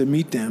day to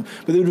meet them,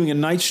 but they were doing a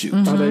night shoot.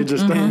 Oh, they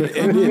just started.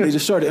 And they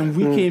just started, and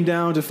we came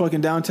down to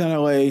fucking downtown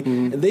LA,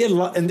 and they had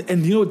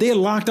and you know they had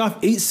locked off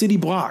 8 city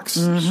blocks,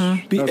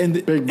 and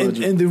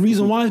the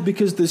reason why is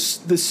because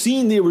the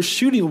scene they were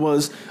shooting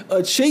was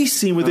a chase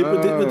scene where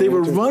they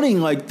were running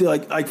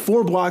like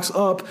 4 blocks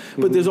up,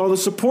 but there's all the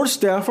support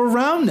staff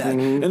around that,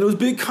 and those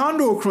big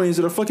condor cranes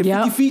that are fucking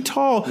 50 feet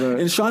tall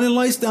and shining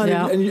lights down,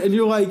 and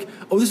you're like,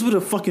 oh, this is what a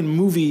fucking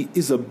movie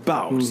is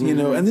about, you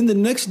know. And then the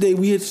next day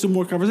we had some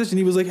more conversation.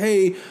 He was like,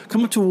 hey,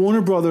 come up to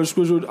Warner Brothers.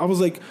 I was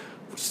like,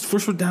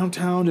 first we're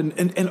downtown,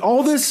 and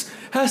all this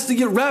has to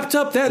get wrapped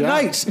up that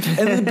night,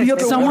 and then be up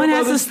to someone Warner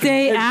has to Brothers,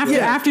 stay and,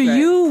 after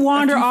you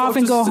wander After you off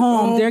and go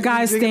home. There are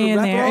guys they're gonna staying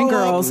wrap it there, and all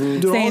girls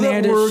up, do all staying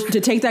there that work. to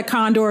take that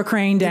condor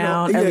crane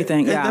down,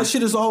 everything. And that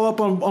shit is all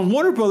up on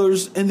Warner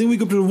Brothers, and then we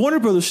go to the Warner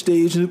Brothers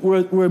stage, and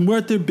we're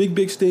at their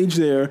big stage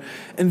there,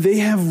 and they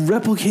have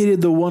replicated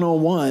the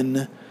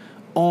 101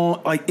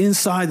 on like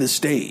inside the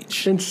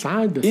stage,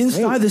 Inside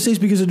the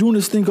stage, because they're doing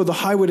this thing called the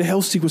Highway to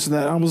Hell sequence, and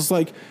that I was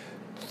like,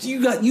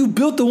 you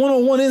built the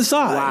 101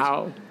 inside.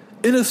 Wow.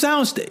 In a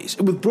soundstage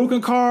with broken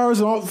cars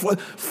and all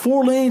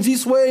 4 lanes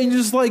each way, and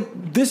just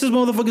like, this is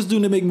what motherfuckers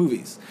doing to make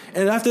movies.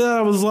 And after that,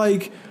 I was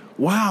like,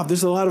 wow,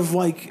 there's a lot of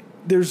like,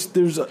 there's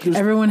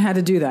everyone had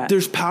to do that.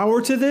 There's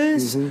power to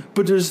this,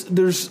 but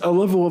there's a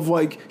level of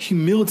like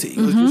humility.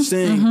 Like you're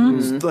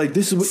saying, like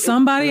this is what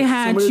somebody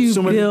had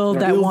to build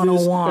that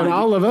 101. And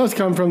all of us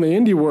come from the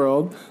indie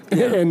world,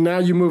 and now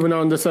you're moving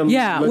on to some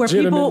where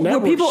people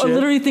are shit.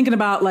 literally thinking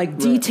about like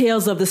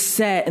details of the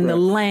set and the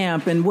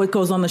lamp and what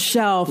goes on the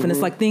shelf, and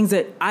it's like things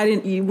that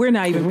we're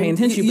not even paying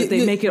attention, but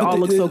they make it all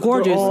look so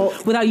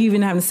gorgeous without you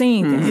even having to say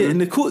anything. Yeah,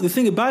 and the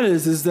thing about it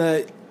is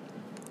that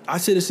I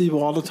say this to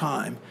people all the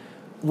time.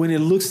 When it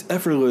looks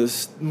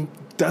effortless,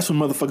 that's when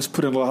motherfuckers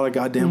put in a lot of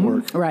goddamn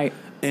work. Right.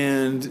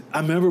 And I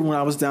remember when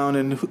I was down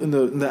in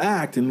the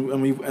act, and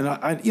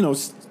I you know,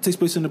 it takes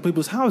place in the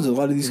people's houses, a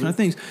lot of these kind of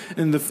things.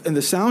 And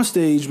the sound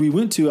stage we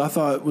went to, I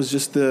thought was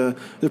just the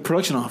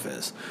production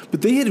office.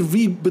 But they had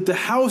but the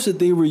house that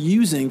they were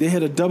using, they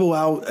had a double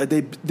out.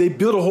 They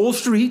built a whole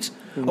street.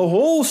 A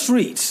whole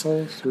street.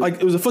 Like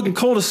it was a fucking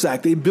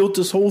cul-de-sac. They built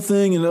this whole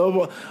thing, and I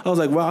was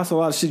like, wow, that's a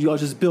lot of shit y'all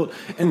just built.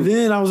 And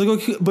then I was like,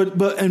 okay, but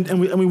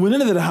we went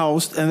into the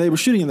house, and they were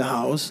shooting in the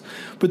house,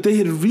 but they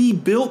had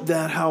rebuilt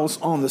that house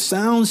on the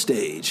sound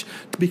stage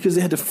because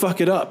they had to fuck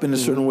it up in a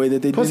certain way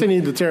that they Plus, they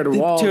need to tear the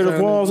walls,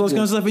 all this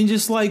kind of stuff, and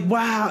just like,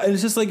 wow, and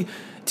it's just like,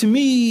 to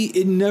me,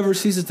 it never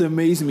ceases to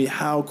amaze me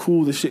how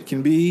cool this shit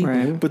can be.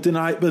 Right. But then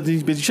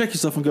you check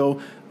yourself and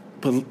go,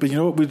 but you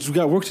know what? We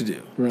got work to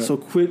do. Right. So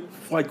quit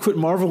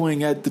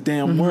marveling at the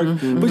damn work.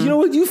 But you know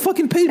what? You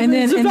fucking paid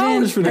millions of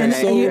dollars for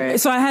that.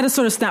 So I had to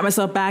sort of snap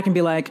myself back and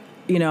be like,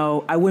 you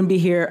know, I wouldn't be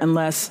here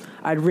unless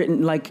I'd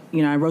written, like,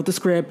 you know, I wrote the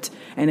script,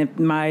 and if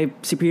my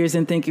superiors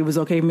didn't think it was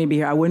okay for me to be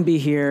here, I wouldn't be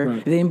here.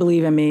 Right. They didn't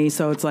believe in me.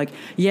 So it's like,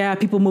 yeah,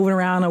 people moving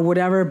around or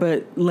whatever,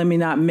 but let me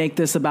not make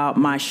this about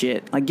my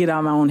shit. Like, get out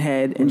of my own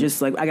head and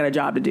just like, I got a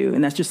job to do.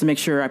 And that's just to make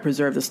sure I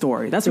preserve the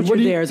story. That's what you're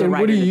there as a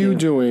writer. What are you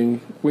doing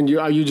when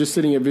are you just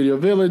sitting at Video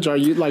Village? Are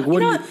you like,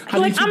 what how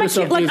do you keep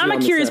yourself busy I'm a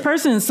curious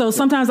person. So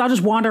sometimes I'll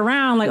just wander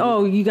around like,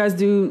 oh, you guys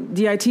do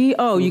DIT?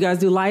 Oh, you guys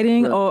do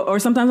lighting? Right. Or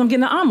sometimes I'm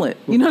getting an omelet.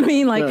 You know what I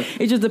mean? Like,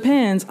 it just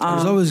depends.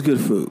 There's always good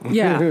food.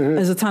 Yeah,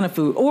 there's a ton of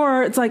food.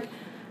 Or it's like,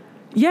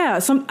 yeah,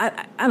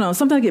 I don't know.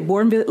 Sometimes I get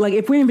bored. Like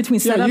if we're in between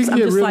setups, I'm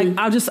just really, like,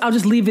 I'll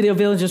just leave Video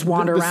Village, just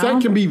wander around. The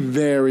set can be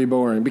very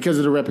boring because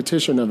of the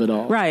repetition of it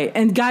all. Right,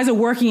 and guys are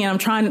working, and I'm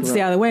trying to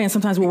stay out of the way. And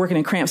sometimes we're working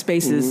in cramped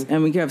spaces,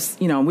 and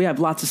we have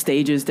lots of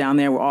stages down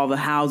there where all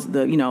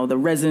the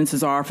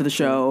residences are for the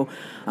show.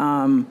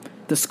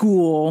 The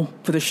school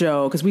for the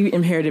show, because we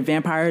inherited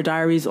Vampire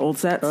Diaries old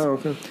sets.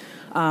 Oh, okay.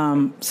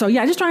 So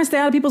yeah, just trying to stay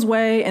out of people's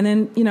way, and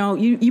then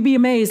you'd be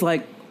amazed.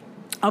 Like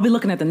I'll be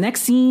looking at the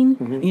next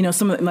scene. You know,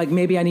 some like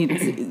maybe I need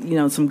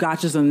some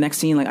gotchas on the next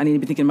scene. Like I need to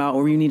be thinking about,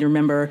 or you need to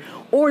remember,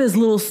 or there's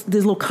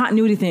little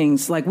continuity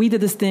things. Like we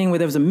did this thing where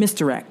there was a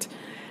misdirect,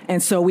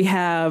 and so we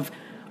have.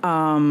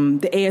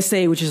 The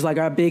ASA, which is like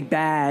our big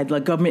bad,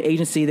 like government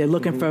agency, they're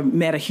looking for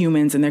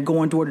metahumans, and they're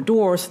going door to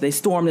door. So they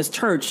storm this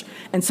church,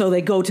 and so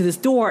they go to this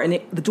door,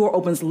 and the door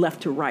opens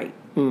left to right.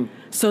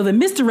 So the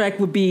misdirect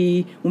would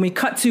be when we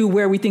cut to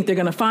where we think they're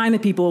going to find the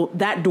people.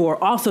 That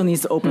door also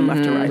needs to open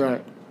left to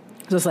right.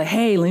 So it's like,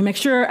 hey, let me make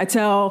sure I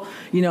tell,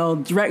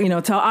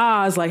 tell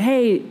Oz, like,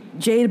 hey,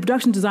 Jay, the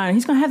production designer,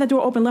 he's going to have that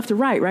door open left to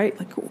right?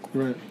 Like, cool.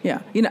 Right.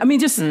 Yeah. You're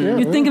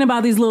thinking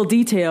about these little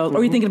details,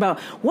 or you're thinking about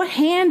what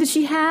hand did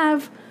she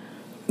have?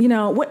 There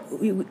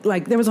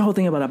was a whole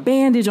thing about a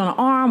bandage on an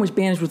arm, which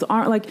bandage was the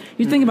arm. Like,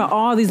 you're thinking about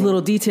all these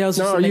little details.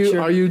 Now,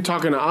 are you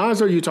talking to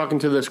Oz, or are you talking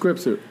to the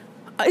script suit?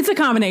 It's a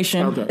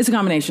combination. Okay. It's a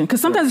combination because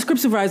sometimes the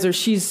script supervisor,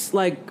 she's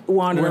like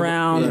wandering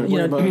around,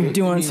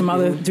 doing some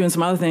other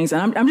things,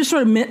 and I'm just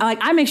sort of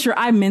I make sure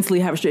I mentally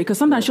have it straight because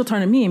sometimes she'll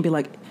turn to me and be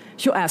like,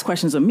 she'll ask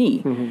questions of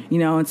me,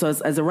 and so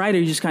as a writer,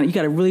 you got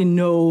to really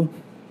know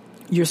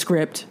your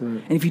script,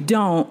 and if you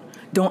don't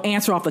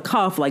answer off the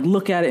cuff, like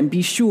look at it and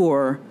be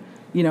sure.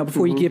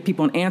 Before you give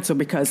people an answer,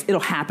 because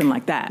it'll happen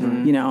like that,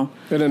 and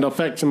it'll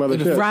affect some other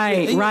shit.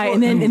 Right,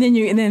 and then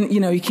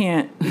you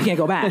can't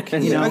go back.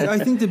 I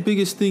think the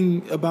biggest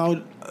thing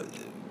about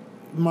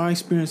my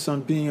experience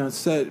on being on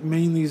set,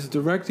 mainly as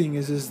directing,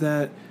 is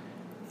that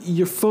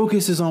your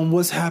focus is on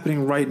what's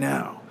happening right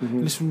now.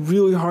 And it's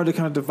really hard to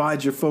kind of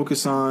divide your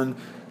focus on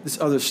this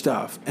other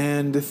stuff.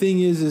 And the thing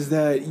is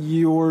that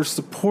your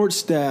support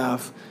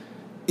staff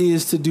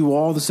is to do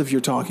all the stuff you're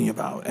talking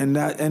about, and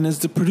as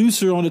the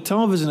producer on a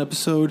television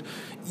episode,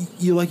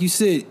 like you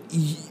said,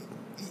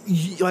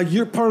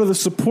 you're part of the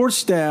support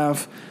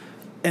staff,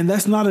 and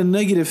that's not a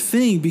negative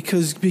thing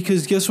because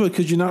guess what?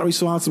 Because you're not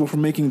responsible for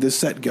making the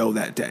set go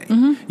that day,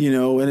 and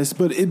it's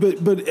but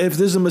if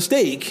there's a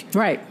mistake,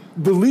 right.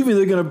 Believe me,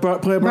 they're going to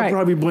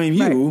probably blame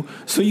you. Right.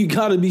 So you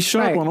got to be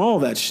sharp on all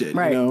that shit.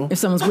 Right. If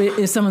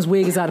someone's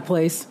wig is out of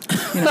place,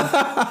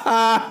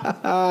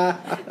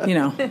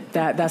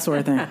 that sort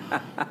of thing.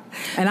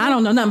 And I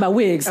don't know nothing about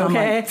wigs. So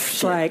okay. I'm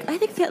like, I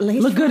think that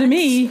lace look good to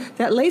me.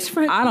 That lace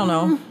front. I don't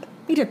know.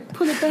 Need to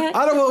pull it back.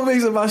 I don't want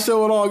wigs in my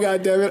show at all.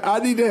 goddammit. I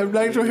need to have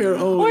natural hair.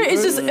 Or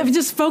it's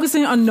just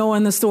focusing on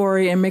knowing the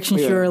story and making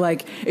sure,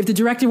 like, if the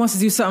director wants to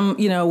do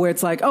something, where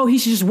it's like, oh, he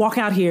should just walk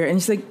out here, and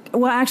it's like,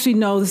 well, actually,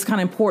 no, this is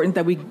kind of important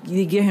that we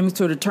get him to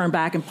sort of turn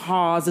back and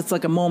pause. It's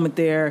like a moment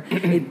there.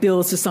 It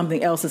builds to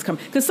something else that's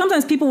coming. Because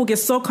sometimes people will get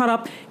so caught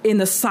up in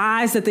the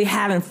size that they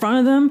have in front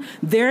of them,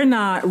 they're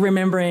not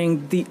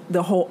remembering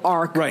the whole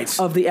arc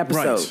of the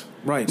episode.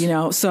 Right.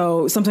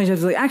 So sometimes you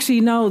have to say,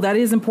 actually, no, that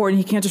is important.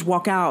 He can't just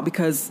walk out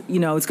because,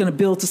 it's going to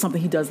build to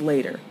something he does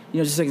later.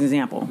 Just like an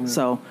example. Yeah.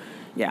 So,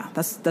 yeah,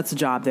 that's a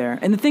job there.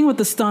 And the thing with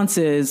the stunts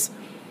is,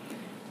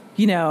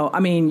 you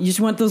just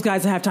want those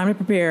guys to have time to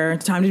prepare,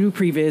 time to do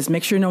previs,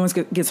 make sure no one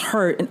gets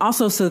hurt, and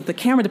also so that the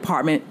camera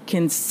department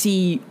can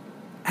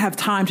have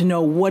time to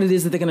know what it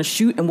is that they're going to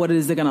shoot and what it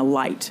is they're going to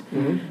light.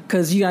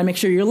 Because you got to make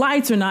sure your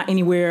lights are not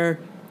anywhere.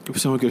 If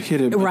someone could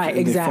hit it, right?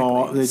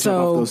 Exactly. They jump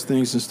off those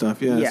things and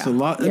stuff. Yeah, it's a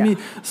lot. I mean,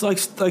 it's like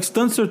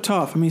stunts are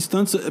tough.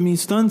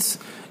 Stunts.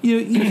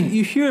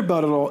 You hear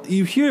about it all.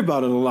 You hear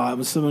about it a lot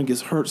when someone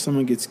gets hurt,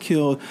 someone gets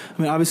killed.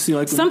 Obviously,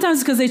 like sometimes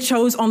because they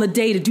chose on the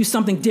day to do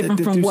something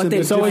different from what they.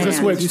 It's always a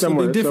switch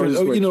somewhere. Different,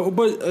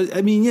 But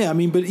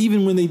but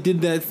even when they did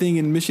that thing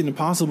in Mission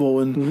Impossible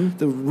and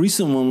the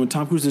recent one when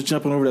Tom Cruise is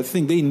jumping over that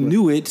thing, they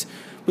knew it.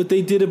 But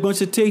they did a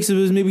bunch of takes. It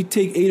was maybe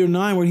take 8 or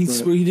 9 where he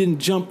didn't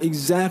jump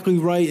exactly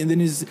right, and then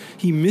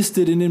he missed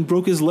it and then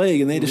broke his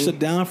leg, and they had to shut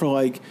down for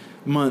like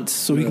months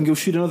so he can go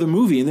shoot another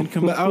movie and then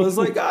come back. I was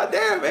like, God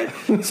damn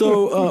it!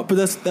 So, but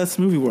that's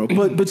movie world.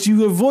 But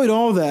you avoid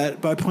all that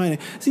by planning.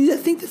 See, I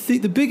think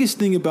the biggest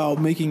thing about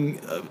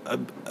making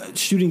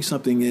shooting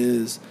something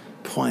is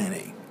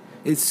planning.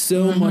 It's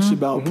so much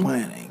about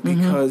planning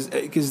because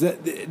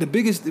the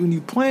biggest when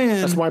you plan.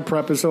 That's why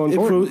prep is so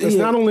important. It's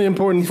not only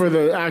important for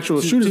the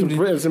actual shooters;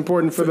 it's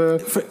important for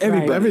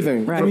everybody,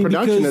 everything, for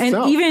production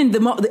itself. And even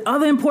the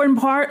other important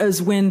part is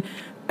when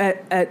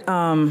at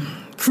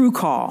crew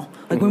call,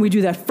 like when we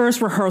do that first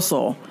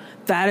rehearsal,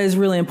 that is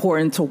really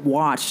important to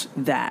watch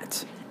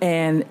that.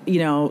 And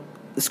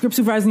the script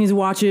supervisor needs to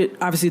watch it.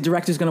 Obviously, the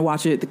director's going to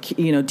watch it. The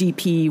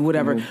DP,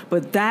 whatever.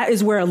 But that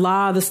is where a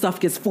lot of the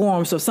stuff gets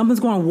formed. So if something's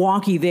going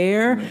wonky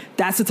there,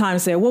 that's the time to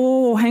say,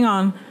 whoa, hang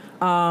on.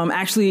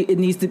 Actually, it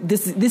needs to.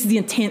 This is the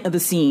intent of the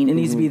scene. It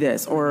needs to be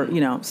this, or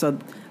So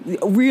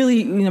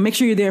really, make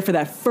sure you're there for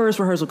that first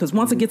rehearsal because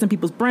once it gets in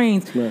people's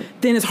brains,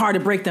 then it's hard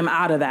to break them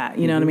out of that.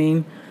 You know what I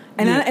mean?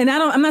 And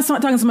I'm not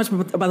talking so much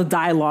about the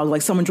dialogue.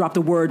 Like someone dropped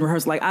a word in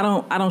rehearsal. Like I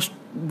don't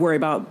worry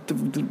about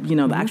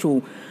the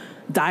actual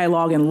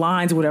dialogue and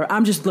lines or whatever.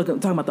 I'm just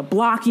talking about the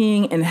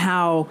blocking and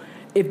how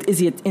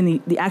is it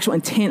in the actual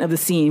intent of the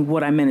scene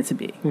what I meant it to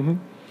be.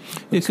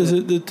 Because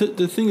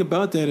the thing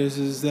about that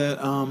is that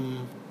a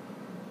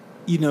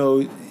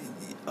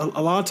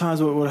lot of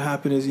times what would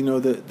happen is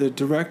the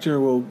director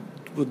will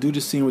do the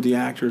scene with the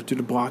actors, do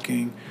the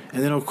blocking,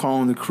 and then he'll call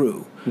in the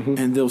crew.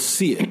 And they'll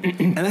see it,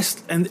 and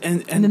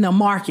then they'll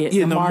mark it.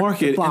 Yeah, they'll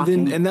mark it,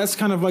 and that's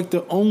kind of like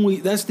the only.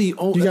 That's the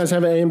only. You guys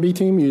have an A and B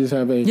team. You just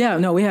have a. Yeah,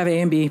 no, we have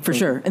A and B for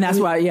sure, and that's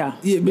why. Yeah.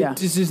 But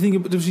just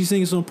think. What she's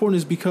saying is so important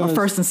is because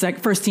first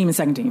team and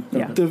second team.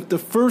 Yeah. The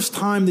first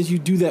time that you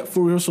do that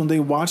full rehearsal and they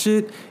watch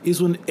it is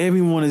when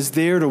everyone is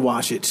there to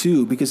watch it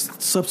too, because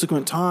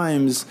subsequent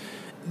times.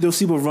 those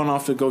people run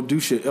off to go do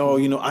shit. Oh,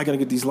 I got to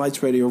get these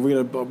lights ready, or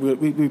we're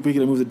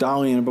gonna move the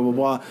dolly in, and blah blah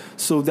blah.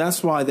 So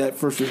that's why that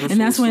first rehearsal. And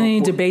that's when any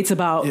important. debates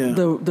about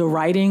the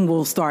writing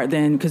will start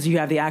then, because you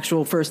have the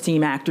actual first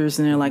team actors,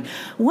 and they're like,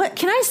 "What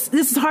can I?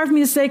 This is hard for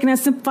me to say. Can I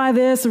simplify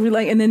this?" Or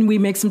and then we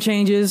make some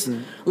changes.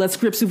 Let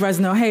script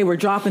supervisor know, "Hey, we're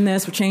dropping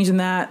this. We're changing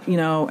that."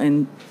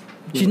 and.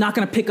 She's not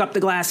going to pick up the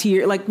glass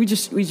here. Like we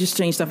just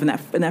change stuff in that.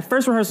 And that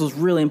first rehearsal is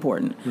really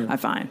important. I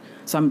find.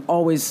 So I'm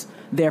always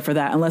there for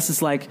that, unless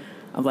it's like.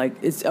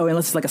 Unless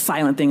it's like a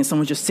silent thing and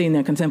someone's just sitting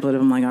there contemplative.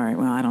 I'm like, all right,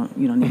 well,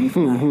 you don't need me for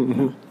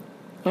that.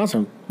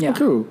 Awesome. Yeah.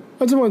 Cool.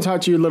 I just want to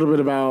talk to you a little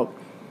bit about,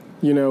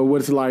 what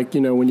it's like,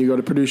 when you go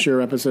to produce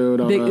your episode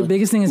on a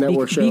biggest thing is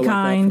network show be like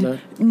kind.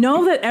 that.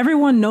 Know that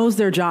everyone knows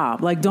their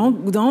job. Like,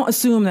 don't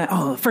assume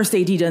that, first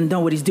AD doesn't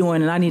know what he's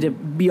doing and I need to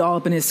be all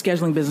up in his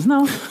scheduling business.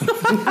 No,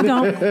 I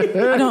don't.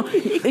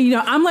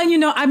 I'm letting you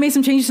know I made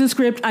some changes to the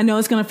script. I know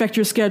it's going to affect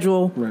your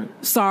schedule. Right.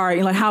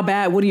 Sorry. Like, how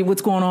bad?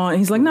 What's going on? And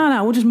he's like,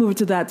 no, we'll just move it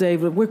to that day.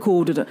 But we're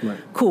cool. Right.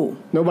 Cool.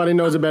 Nobody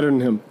knows it better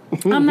than him.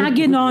 I'm not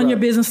getting all in your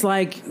business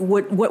like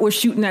what we're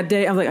shooting that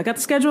day. I'm like, I got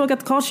the schedule, I got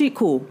the call sheet,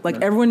 cool.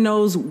 Like everyone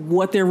knows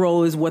what their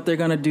role is, what they're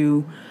gonna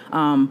do.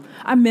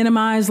 I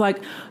minimize.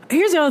 Like,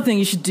 here's the other thing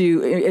you should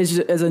do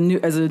as a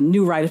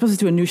new writer, especially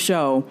to a new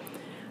show.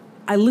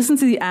 I listen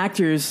to the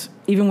actors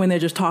even when they're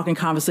just talking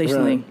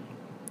conversationally,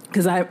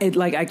 because I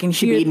can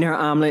hear eating her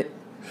omelet.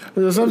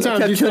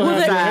 Sometimes you still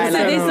have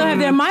they still have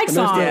their mics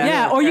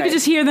on, or you can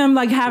just hear them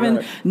like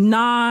having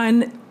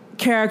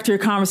non-character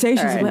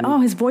conversations.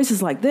 Like, his voice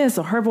is like this,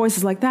 or her voice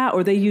is like that,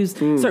 or they use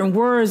certain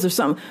words or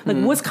something. Like,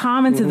 what's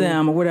common to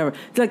them, or whatever.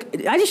 It's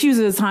like, I just use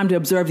it as time to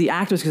observe the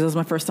actors, because that was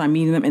my first time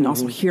meeting them and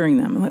also hearing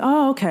them. I'm like,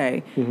 oh,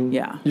 okay,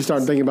 yeah. You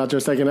start thinking about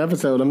your second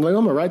episode. I'm like,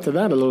 I'm gonna write to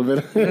that a little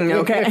bit.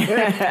 Okay.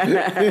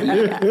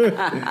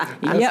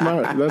 That's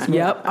smart. That's smart.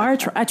 Yep.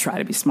 I try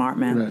to be smart,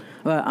 man.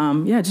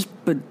 Right.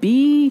 But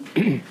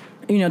be.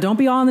 Don't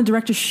be all in the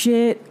director's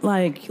shit.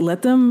 Like,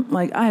 let them.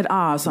 Like, I had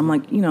Oz. So I'm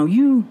like,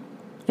 you.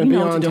 And be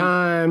on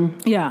time.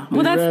 Yeah.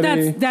 Well,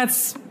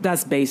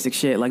 that's basic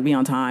shit. Like, be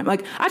on time.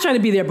 Like, I try to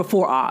be there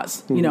before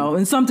Oz.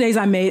 And some days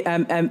I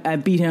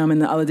beat him,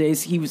 and the other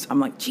days I'm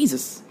like,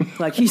 Jesus.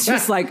 Like, he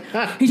slept on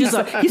set.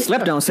 He's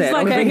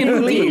like back in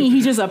Houdini.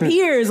 He just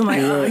appears. I'm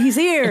like, oh, he's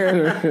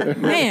here,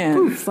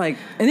 man. It's like,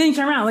 and then you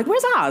turn around, like,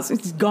 where's Oz?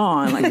 It's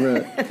gone.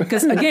 Like,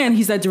 because again,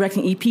 he's that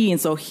directing EP, and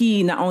so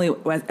he not only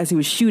as he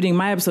was shooting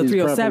my episode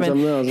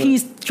 307,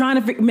 he's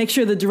trying to make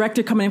sure the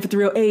director coming in for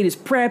 308 is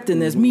prepped,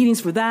 and there's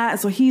meetings for that.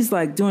 So he's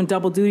like doing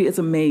double duty. It's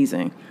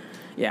amazing.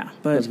 Yeah,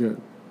 but that's good.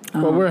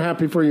 Well, we're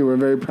happy for you. We're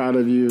very proud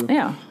of you.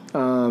 Yeah.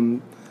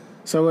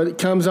 So it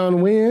comes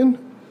on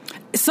when?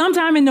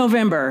 Sometime in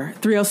November,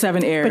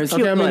 307 airs.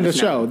 Okay, I mean the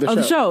show.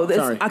 The show.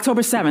 Sorry.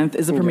 October 7th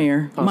is the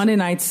premiere. Awesome. Monday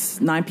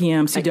nights, 9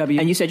 p.m. CW.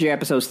 And you said your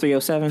episode's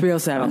 307?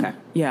 307. Okay.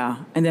 Yeah.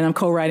 And then I'm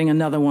co-writing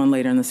another one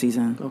later in the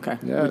season. Okay.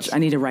 Yes. Which I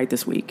need to write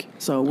this week.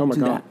 So we'll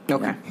do that.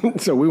 Okay. Yeah.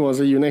 So we won't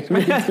see you next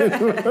week.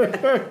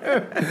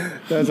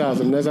 That's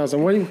awesome.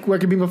 Where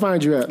can people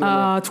find you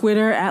at?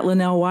 Twitter at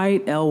Lynnell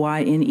White,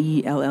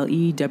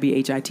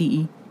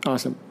 LYNELLEWHITE.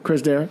 Awesome.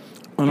 Chris Derrick.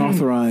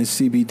 Unauthorized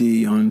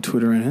CBD on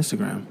Twitter and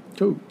Instagram.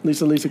 Cool.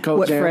 Lisa Coach.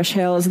 What fresh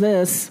hell is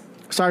this?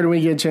 Sorry we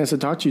didn't get a chance to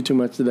talk to you too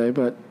much today,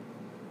 but,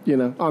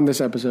 on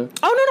this episode.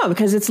 Oh, no,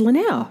 because it's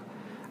Lynnell.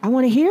 I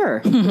want to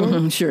hear.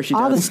 Sure she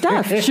does. All the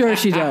stuff. Sure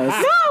she does. No,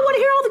 I want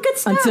to hear all the good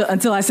stuff.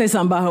 Until I say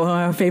something about one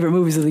of her favorite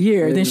movies of the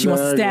year. Exactly. Then she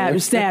wants to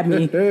stab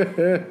me.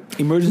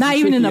 Emergency Not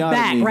even in the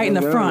back, right in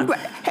the front.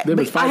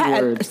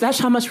 That's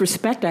how much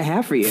respect I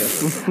have for you.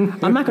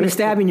 I'm not going to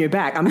stab you in your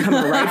back. I'm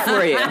coming right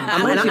for you.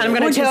 I'm going to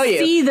tell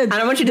you.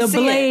 I want you to see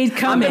the blade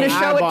coming. I'm going to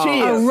show it to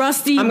you. A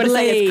rusty blade. I'm going to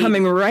say it's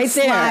coming right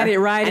there. Slide it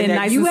right in,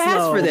 nice and slow. You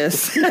asked for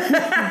this.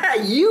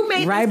 You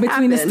made right this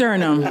between happen. the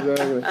sternum.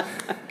 Exactly.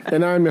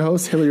 And I'm your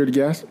host, Hilliard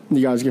Guest.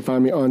 You guys can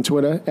find me on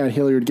Twitter at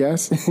Hilliard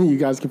Guest. You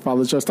guys can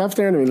follow the show. Stop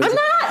staring at me. I'm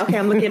not. Okay,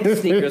 I'm looking at the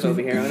sneakers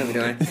over here. What am I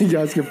doing? You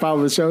guys can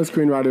follow the show,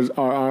 Screenwriters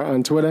RR,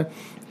 on Twitter.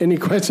 Any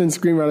questions,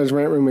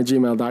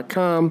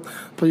 screenwritersrantroom@gmail.com.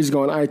 Please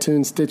go on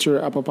iTunes,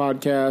 Stitcher, Apple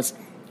Podcasts.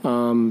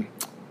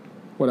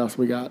 What else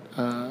we got?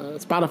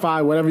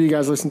 Spotify, whatever you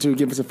guys listen to,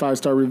 give us a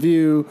 5-star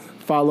review,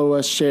 follow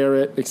us, share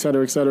it, et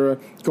cetera, et cetera.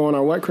 Go on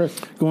our what, Chris?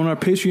 Go on our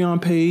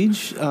Patreon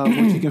page,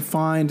 which you can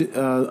find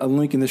a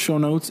link in the show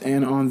notes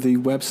and on the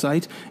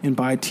website, and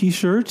buy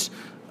T-shirts.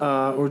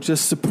 Or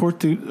just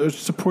support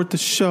the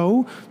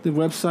show. The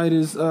website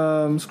is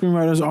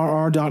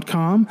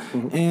screenwritersrr.com.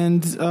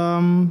 And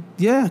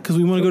because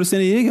we want to go to San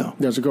Diego.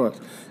 Yes, of course.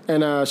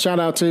 And shout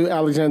out to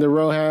Alexander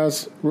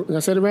Rojas. Did I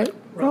say it right?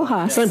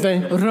 Rojas. Same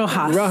thing.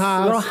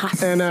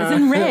 Rojas. And, it's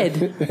in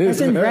red.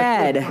 It's in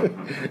red.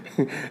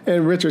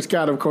 And Richard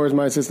Scott, of course,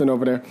 my assistant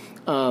over there.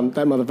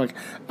 That motherfucker.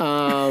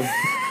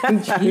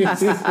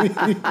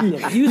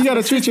 You got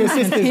to treat your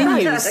assistants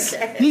right.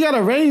 You got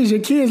to raise your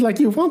kids like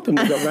you want them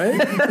to go,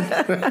 right?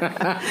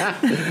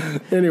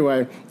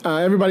 Anyway,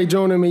 everybody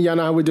joining me. Y'all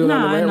know how we do it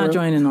on the I'm not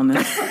joining on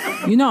this.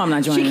 I'm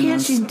not joining. She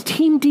can't. She's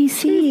Team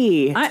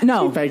DC.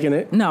 No. She's faking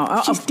it.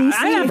 No. She's DC.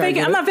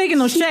 I'm not faking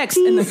no checks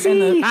in the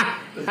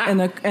and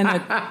the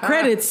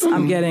credits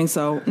I'm getting.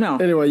 So no.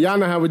 Anyway, y'all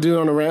know how we do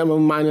on the Rant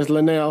Room minus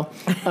Linnell.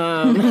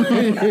 On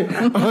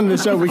the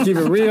show, we keep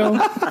it real,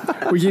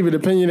 we keep it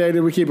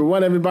opinionated, we keep it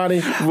what,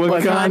 everybody?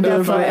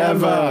 Wakanda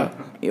forever.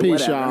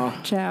 Peace, y'all.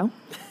 Ciao.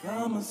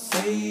 I'ma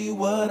say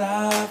what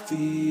I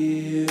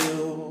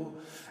feel,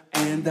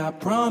 and I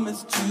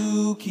promise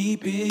to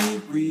keep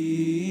it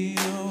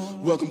real.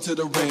 Welcome to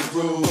the Rant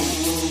Room.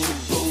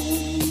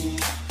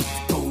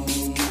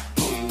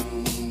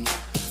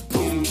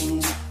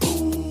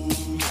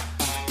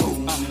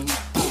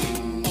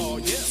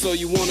 So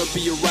you wanna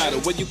be a rider,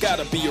 well you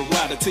gotta be a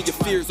rider till your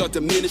fears are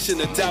diminishing,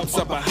 the doubts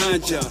are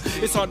behind ya.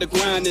 It's hard to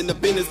grind and the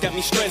business got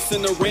me stressed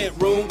in the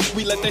Rant Room.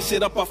 We let that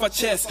shit up off our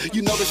chest.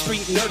 You know the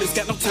street nerd has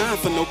got no time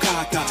for no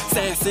caca.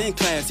 Sass in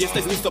class, yes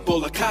that's Mr.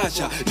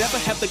 Bolakaja. Never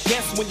have to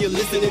guess when you're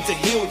listening to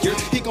Hilliard.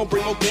 He gon'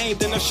 bring more game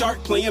than a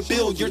shark playing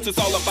billiards. It's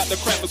all about the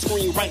craft of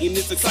screenwriting.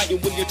 It's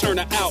exciting when you turn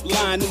an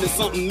outline into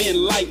something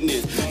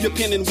enlightening. Your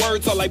pen and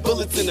words are like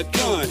bullets in a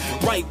gun.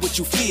 Write what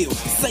you feel,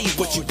 say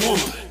what you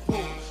want.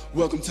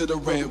 Welcome to the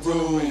Rant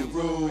Room.